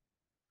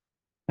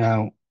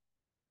 Now,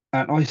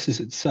 at ISIS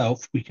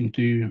itself, we can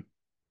do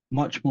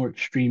much more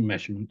extreme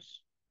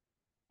measurements.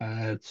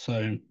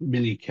 So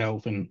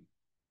millikelvin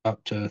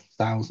up to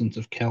thousands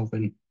of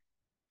Kelvin,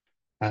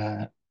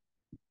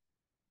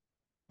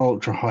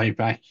 ultra high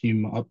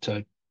vacuum up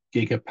to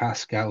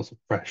gigapascals of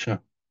pressure.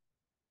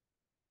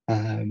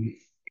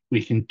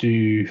 We can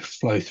do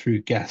flow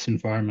through gas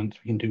environments.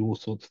 We can do all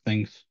sorts of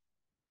things.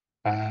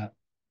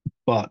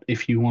 But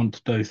if you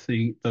want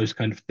those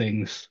kind of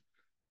things,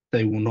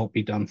 they will not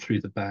be done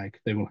through the bag.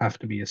 They will have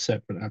to be a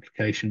separate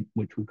application,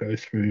 which will go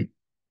through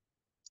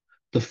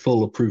the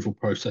full approval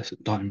process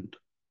at Diamond.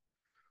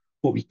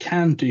 What we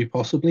can do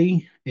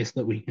possibly is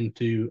that we can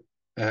do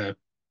a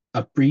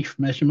brief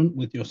measurement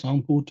with your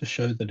sample to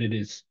show that it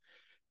is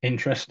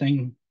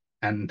interesting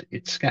and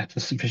it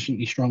scatters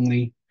sufficiently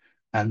strongly,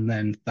 and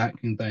then that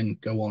can then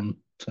go on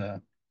to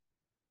a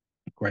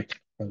greater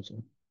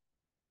proposal.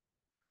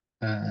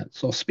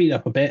 So I'll speed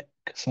up a bit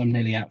because I'm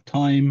nearly out of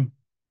time.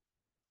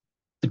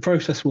 The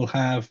process we'll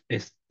have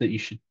is that you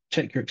should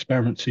check your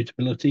experiment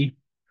suitability,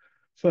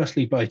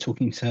 firstly by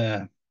talking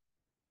to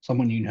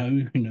someone you know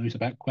who knows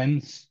about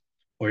QENS,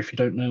 or if you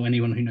don't know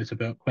anyone who knows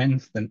about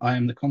QENS, then I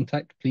am the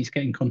contact. Please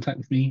get in contact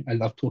with me. I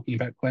love talking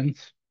about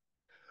QENS.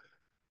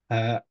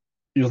 Uh,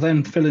 you'll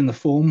then fill in the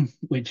form,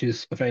 which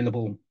is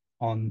available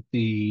on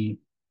the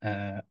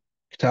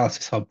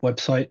Catalysis Hub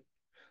website.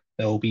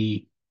 There will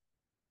be,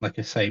 like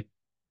I say,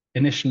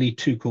 initially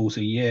 2 calls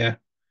a year,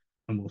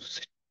 and we'll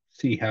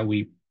see how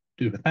we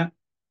do with that.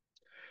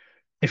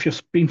 If your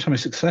beam time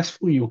is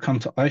successful, you will come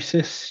to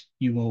ISIS,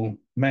 you will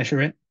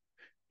measure it.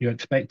 You're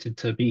expected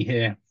to be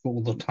here for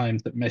all the time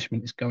that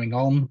measurement is going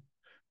on,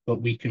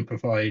 but we can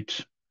provide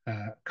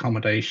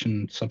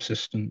accommodation,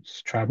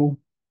 subsistence, travel.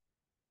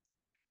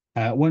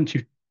 Once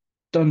you've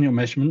done your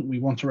measurement, we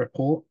want a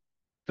report.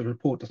 The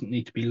report doesn't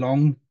need to be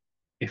long.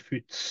 If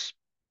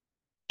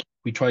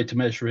we tried to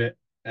measure it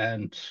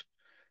and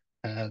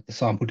the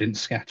sample didn't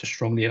scatter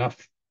strongly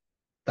enough,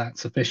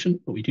 that's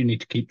sufficient, but we do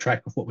need to keep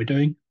track of what we're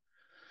doing.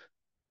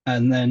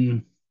 And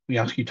then we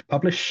ask you to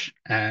publish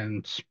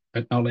and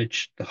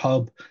acknowledge the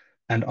hub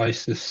and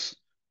ISIS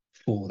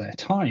for their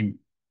time.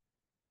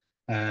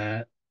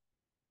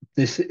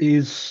 This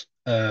is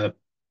a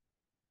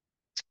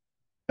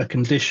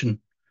condition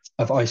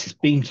of ISIS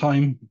beam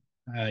time.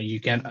 You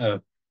get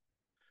an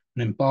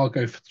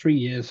embargo for 3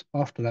 years.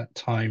 After that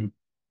time,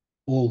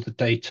 all the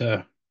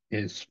data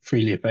is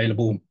freely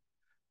available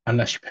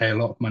unless you pay a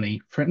lot of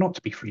money for it not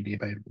to be freely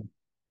available.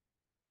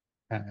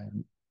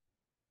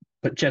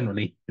 But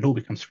generally, it all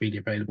becomes freely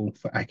available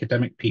for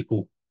academic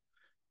people,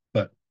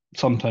 but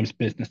sometimes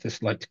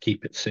businesses like to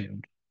keep it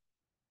sealed.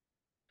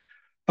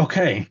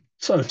 Okay,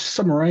 so to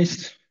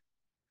summarize,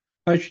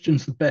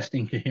 hydrogen's the best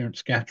incoherent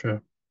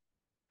scatterer.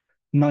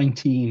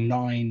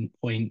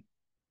 99.5%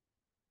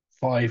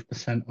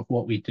 of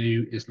what we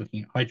do is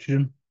looking at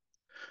hydrogen.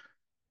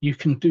 You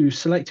can do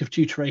selective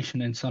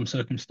deuteration in some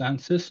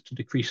circumstances to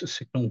decrease a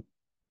signal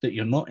that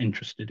you're not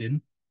interested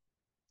in.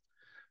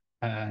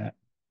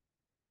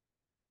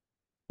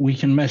 We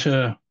can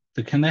measure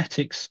the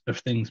kinetics of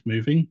things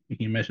moving. We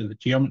can measure the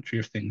geometry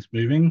of things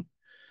moving.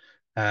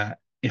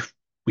 If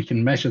we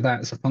can measure that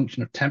as a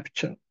function of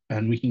temperature,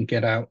 and we can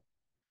get out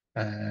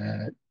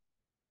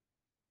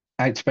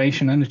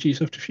activation energies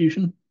of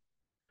diffusion.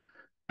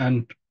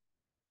 And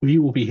we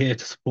will be here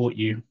to support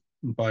you.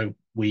 By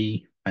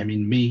we, I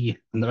mean me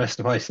and the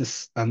rest of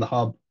ISIS and the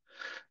hub.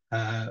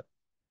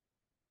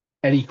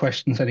 Any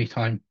questions,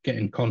 anytime, get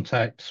in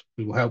contact.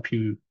 We will help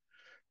you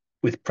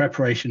with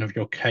preparation of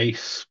your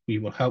case. We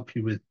will help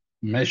you with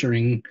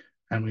measuring,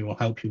 and we will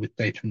help you with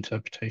data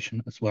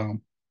interpretation as well.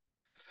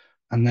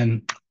 And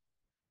then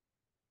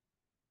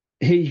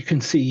here you can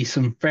see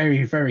some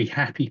very, very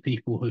happy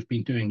people who have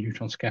been doing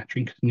neutron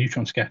scattering, because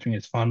neutron scattering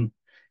is fun.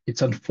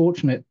 It's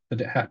unfortunate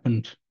that it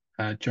happened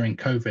during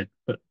COVID,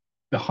 but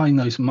behind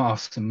those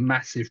masks and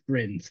massive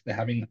grins, they're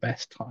having the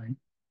best time.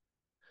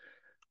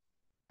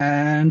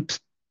 And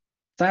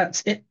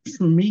that's it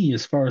from me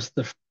as far as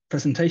the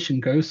presentation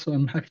goes. So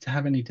I'm happy to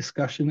have any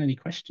discussion, any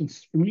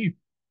questions from you.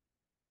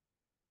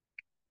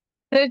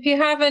 So if you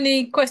have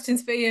any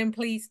questions for Ian,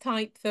 please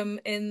type them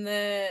in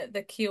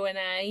the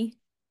Q&A.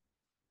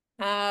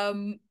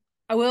 I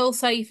will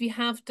say if you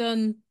have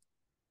done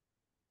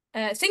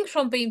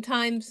synchrotron beam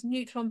times,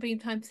 neutron beam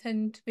times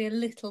tend to be a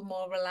little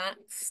more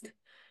relaxed.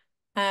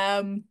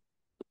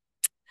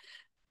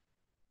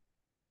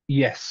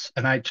 Yes,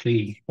 and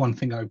actually one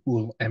thing I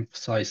will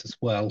emphasize as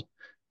well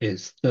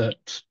is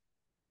that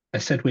I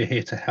said we're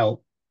here to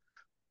help.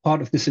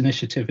 Part of this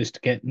initiative is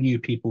to get new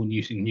people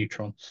using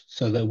neutrons.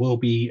 So there will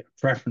be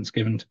preference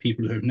given to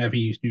people who have never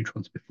used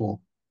neutrons before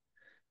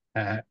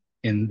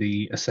in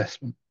the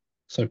assessment.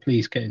 So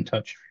please get in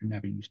touch if you've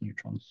never used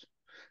neutrons.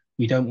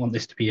 We don't want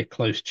this to be a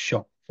closed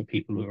shop for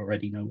people who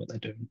already know what they're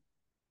doing.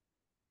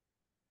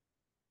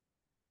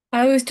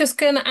 I was just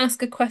going to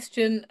ask a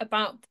question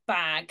about the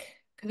bag,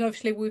 because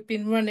obviously we've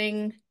been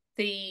running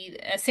the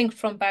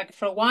synchrotron bag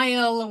for a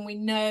while, and we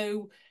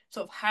know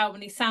sort of how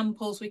many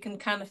samples we can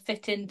kind of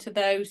fit into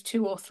those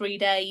 2 or 3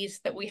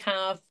 days that we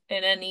have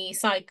in any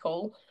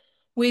cycle.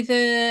 With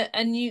a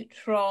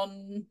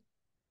neutron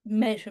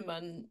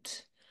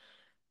measurement,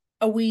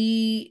 are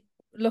we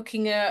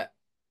looking at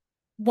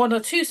 1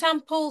 or 2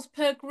 samples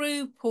per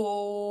group,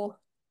 or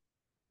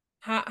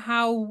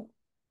how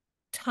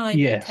time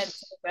intensive Yes,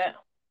 is it?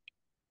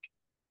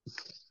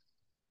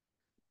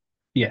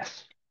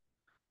 yes.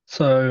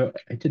 So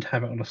I did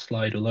have it on a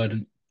slide, although I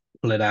didn't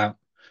pull it out.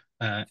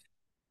 Uh,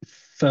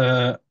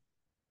 for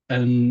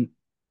an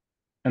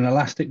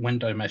elastic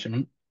window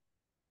measurement,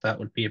 that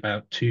would be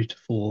about 2 to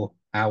 4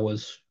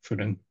 hours for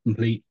the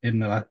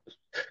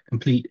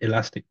complete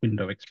elastic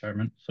window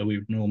experiment. So we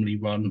would normally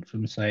run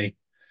from say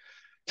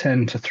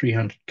 10 to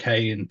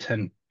 300K in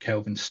 10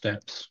 Kelvin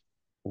steps,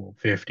 or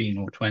 15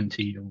 or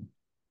 20 or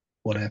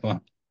whatever.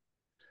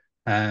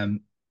 And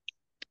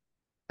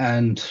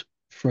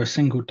for a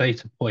single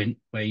data point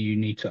where you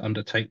need to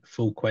undertake the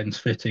full QENS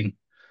fitting,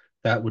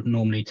 that would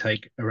normally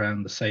take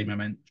around the same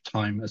amount of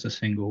time as a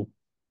single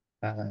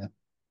uh,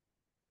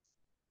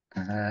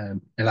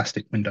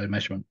 elastic window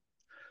measurement.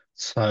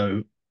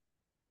 So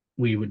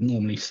we would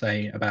normally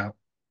say about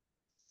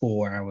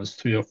 4 hours,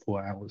 3 or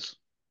 4 hours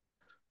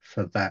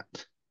for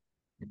that.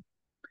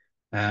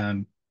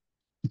 Um,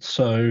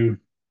 so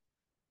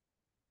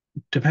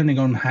depending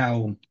on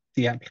how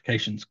the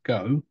applications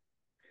go,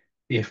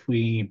 if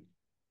we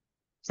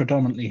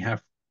predominantly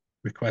have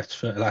requests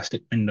for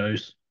elastic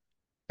windows,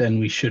 then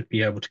we should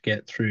be able to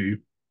get through,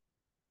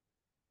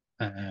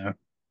 uh,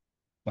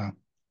 well,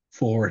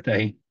 4 a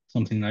day,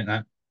 something like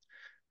that.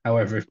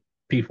 However, if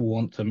people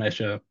want to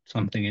measure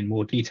something in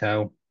more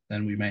detail,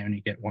 then we may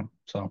only get one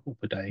sample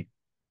per day,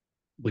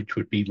 which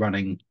would be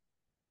running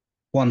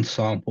one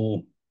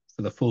sample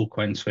for the full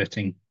QENS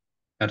fitting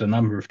at a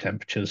number of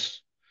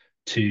temperatures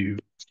to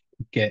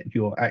get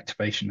your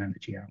activation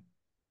energy out.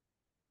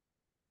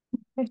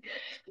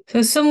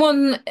 So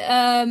someone,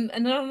 an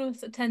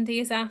anonymous attendee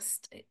has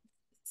asked,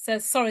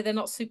 says, sorry, they're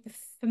not super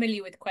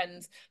familiar with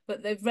QENS,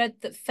 but they've read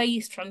that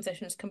phase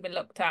transitions can be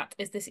looked at.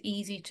 Is this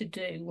easy to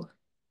do?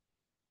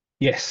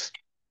 Yes,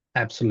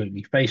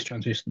 absolutely. Phase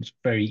transitions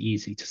are very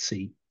easy to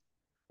see.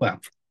 Well,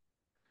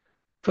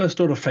 first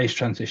order phase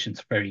transitions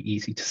are very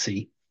easy to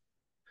see.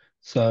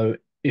 So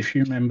if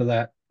you remember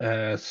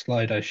that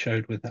slide I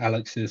showed with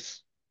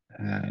Alex's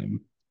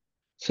um,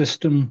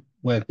 system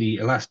where the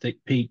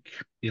elastic peak,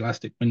 the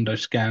elastic window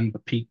scan, the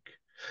peak,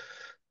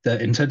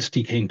 the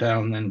intensity came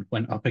down and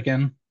went up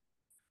again.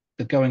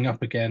 The going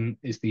up again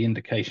is the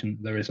indication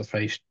there is a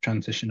phase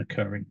transition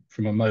occurring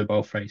from a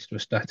mobile phase to a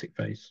static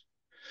phase.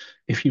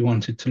 If you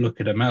wanted to look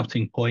at a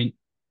melting point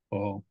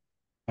or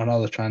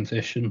another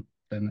transition,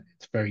 then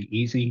it's very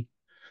easy.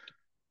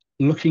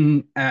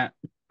 Looking at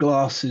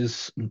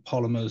glasses and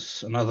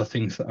polymers and other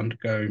things that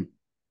undergo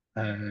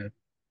uh,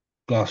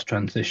 glass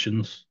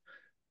transitions,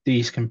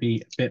 these can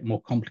be a bit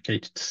more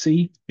complicated to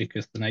see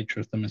because the nature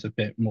of them is a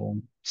bit more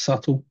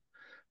subtle.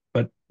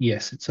 But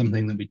yes, it's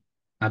something that we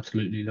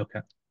absolutely look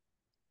at.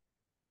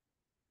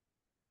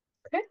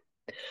 Okay.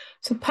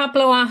 So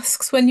Pablo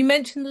asks, when you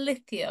mention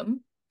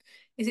lithium,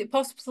 is it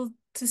possible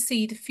to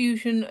see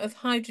diffusion of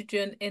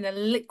hydrogen in a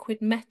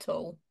liquid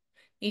metal,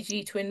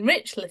 e.g. to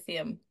enrich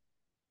lithium?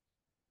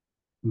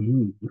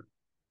 Ooh.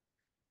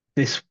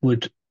 This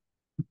would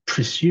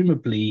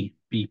presumably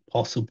be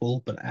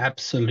possible, but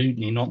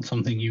absolutely not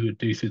something you would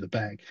do through the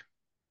bag.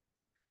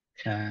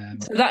 So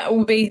that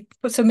will be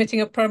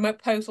submitting a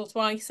proposal to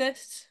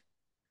ISIS.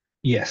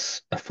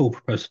 Yes, a full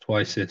proposal to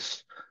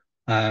ISIS.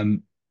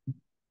 Um,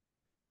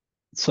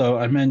 so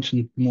I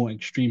mentioned more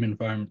extreme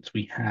environments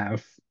we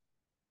have.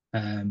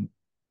 Um,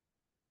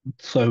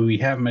 so we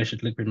have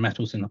measured liquid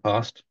metals in the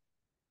past,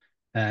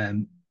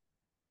 um,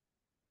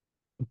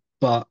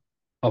 but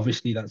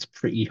obviously that's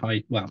pretty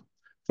high. Well,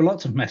 for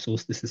lots of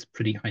metals, this is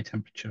pretty high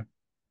temperature,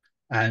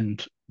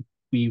 and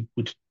we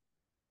would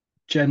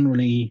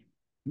generally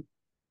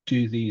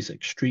do these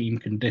extreme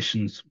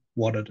conditions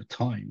one at a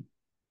time.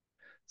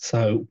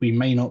 So we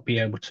may not be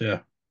able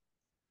to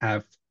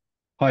have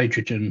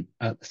hydrogen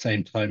at the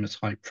same time as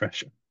high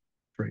pressure,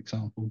 for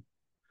example.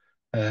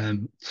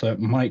 So it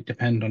might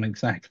depend on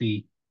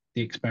exactly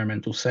the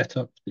experimental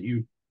setup that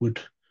you would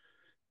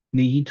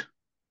need.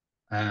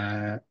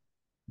 Uh,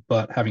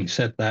 but having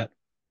said that,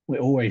 we're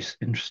always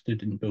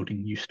interested in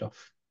building new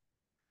stuff,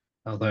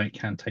 although it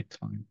can take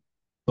time.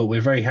 But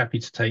we're very happy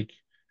to take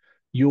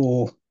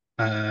your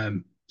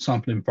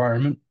sample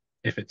environment.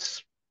 If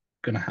it's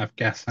going to have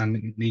gas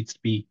handling, it needs to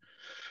be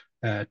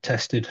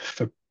tested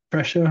for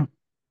pressure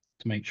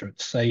to make sure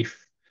it's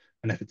safe.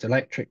 And if it's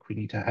electric, we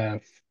need to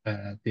have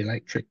the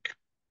electric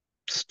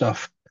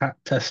stuff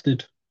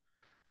tested.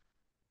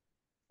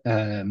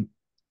 Um,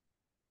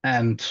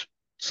 and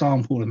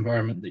sample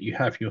environment that you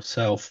have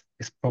yourself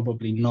is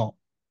probably not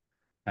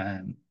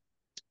um,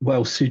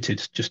 well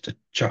suited just to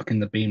chuck in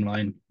the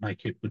beamline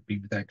like it would be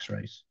with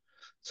X-rays.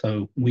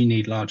 So we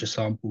need larger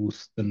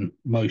samples than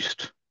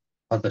most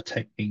other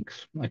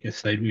techniques. Like I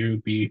said, we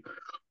would be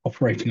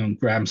operating on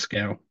gram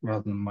scale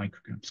rather than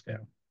microgram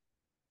scale.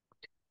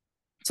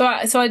 So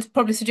I'd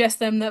probably suggest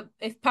them that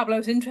if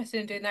Pablo's interested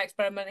in doing that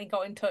experiment, he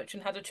got in touch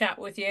and had a chat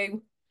with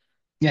you,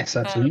 Yes,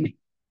 um, absolutely.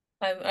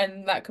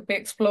 and that could be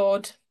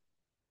explored.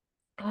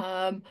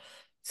 Um,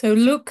 so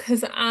Luke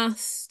has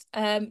asked,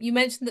 you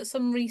mentioned that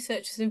some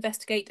researchers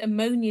investigate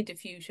ammonia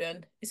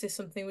diffusion. Is this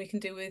something we can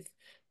do with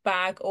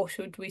bag, or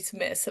should we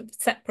submit a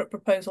separate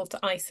proposal to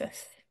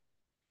ISIS?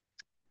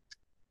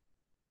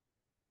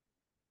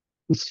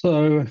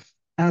 So,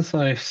 as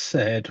I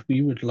said,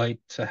 we would like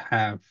to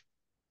have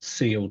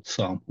sealed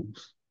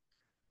samples.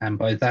 And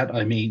by that,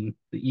 I mean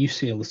that you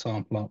seal the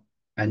sample up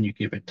and you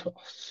give it to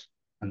us,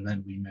 and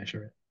then we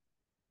measure it.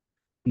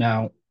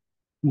 Now,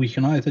 we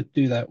can either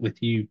do that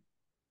with you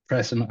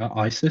present at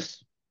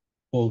ISIS,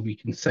 or we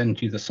can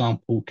send you the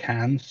sample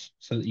cans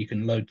so that you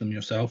can load them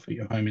yourself at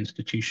your home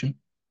institution.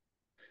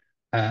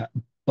 Uh,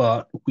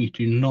 but we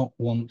do not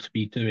want to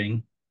be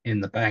doing,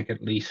 in the bag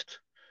at least,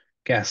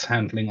 gas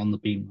handling on the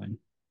beamline.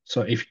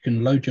 So if you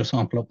can load your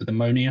sample up with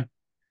ammonia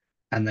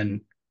and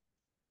then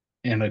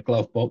in a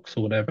glove box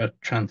or whatever,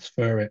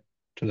 transfer it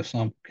to the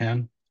sample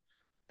can,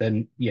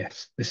 then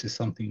yes, this is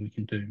something we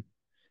can do.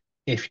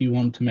 If you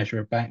want to measure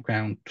a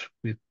background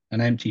with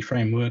an empty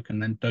framework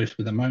and then dose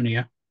with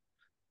ammonia,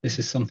 This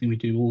is something we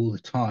do all the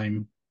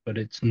time, but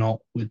it's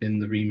not within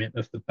the remit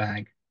of the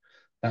bag.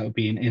 That would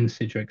be an in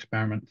situ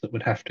experiment that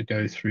would have to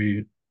go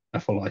through a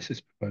full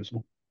ISIS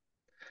proposal.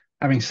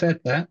 Having said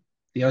that,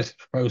 the ISIS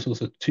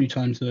proposals are 2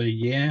 times a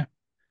year,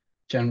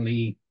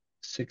 generally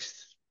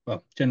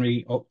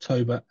generally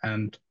October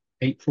and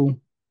April,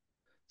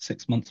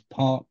 6 months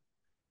apart,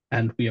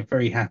 and we are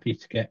very happy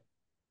to get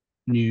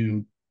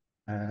new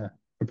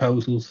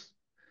proposals,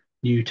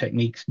 new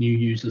techniques, new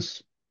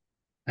users,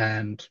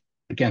 and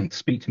again,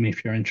 speak to me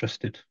if you're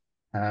interested.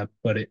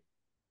 But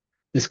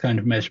this kind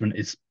of measurement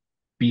is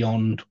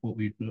beyond what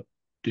we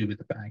do with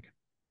the bag.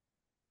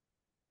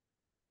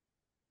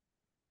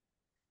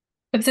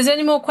 If there's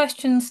any more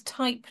questions,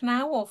 type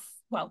now, or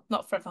well,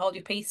 not forever hold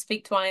your peace.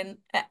 Speak to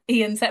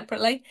Ian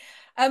separately.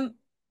 Um,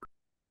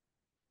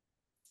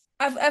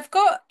 I've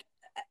got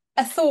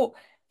a thought.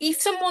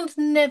 If someone's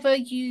never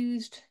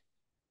used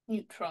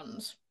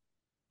neutrons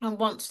and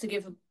wants to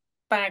give a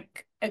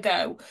bag a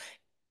go,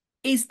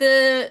 is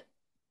the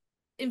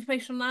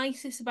information on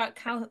ISIS about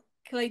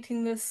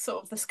calculating the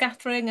sort of the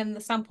scattering and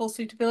the sample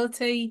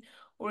suitability,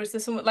 or is there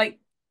somewhere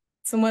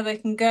somewhere they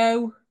can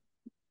go?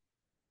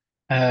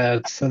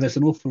 So there's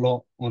an awful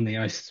lot on the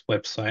ISIS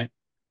website.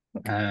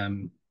 Okay.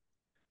 Um,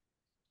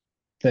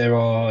 there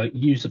are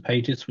user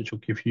pages which will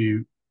give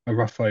you a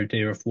rough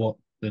idea of what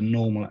the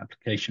normal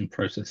application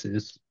process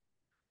is.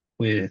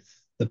 With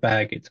the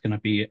bag, it's going to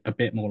be a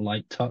bit more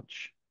light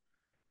touch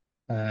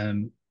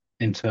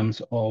in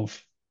terms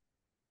of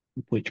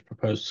which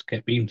proposals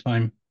get beam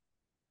time.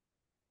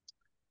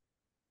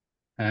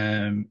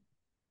 Um,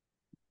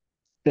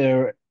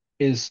 there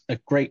is a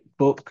great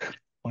book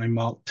by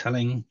Mark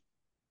Telling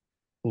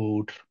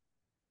called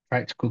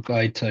Practical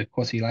Guide to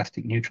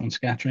Quasi-Elastic Neutron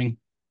Scattering.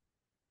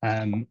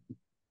 Um,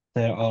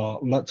 there are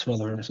lots of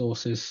other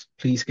resources.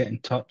 Please get in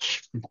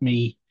touch with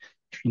me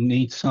if you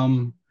need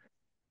some.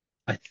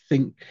 I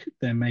think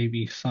there may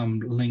be some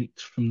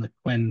linked from the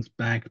QENS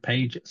bag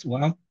page as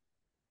well.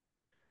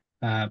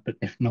 But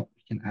if not,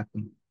 we can add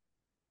them.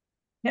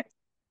 Yep.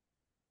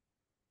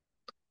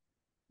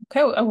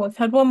 Okay. Oh, I've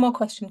had one more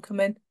question come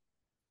in.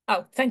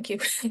 Oh, thank you.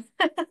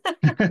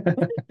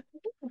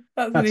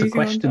 That's an That's a easy one to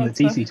question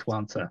that's answer. easy to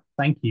answer.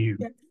 Thank you.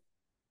 Yeah.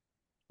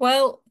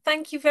 Well,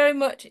 thank you very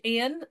much,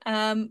 Ian.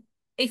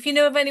 If you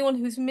know of anyone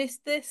who's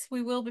missed this,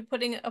 we will be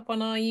putting it up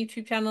on our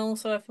YouTube channel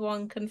so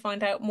everyone can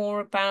find out more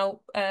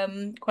about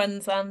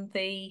QENS and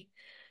the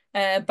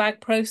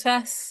bag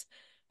process.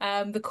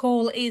 The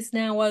call is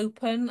now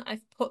open.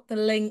 I've put the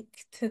link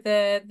to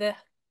the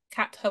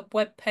Cat Hub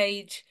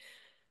webpage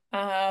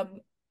um,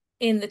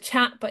 in the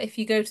chat, but if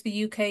you go to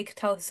the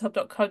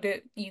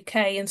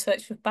UKCatalysis and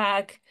search for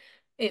bag,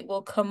 it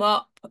will come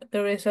up.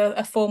 There is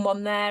a form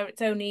on there.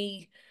 It's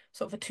only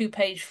sort of a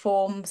 2-page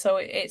form, so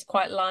it's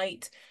quite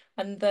light.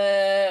 And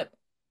the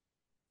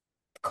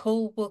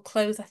call will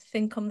close, I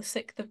think, on the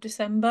 6th of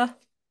December.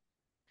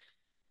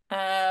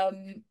 But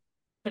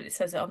it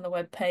says it on the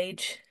web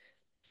page.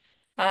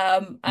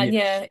 And Yes.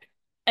 yeah,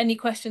 any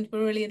questions,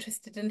 we're really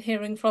interested in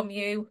hearing from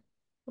you.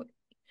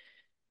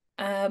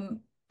 And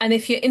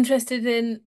if you're interested in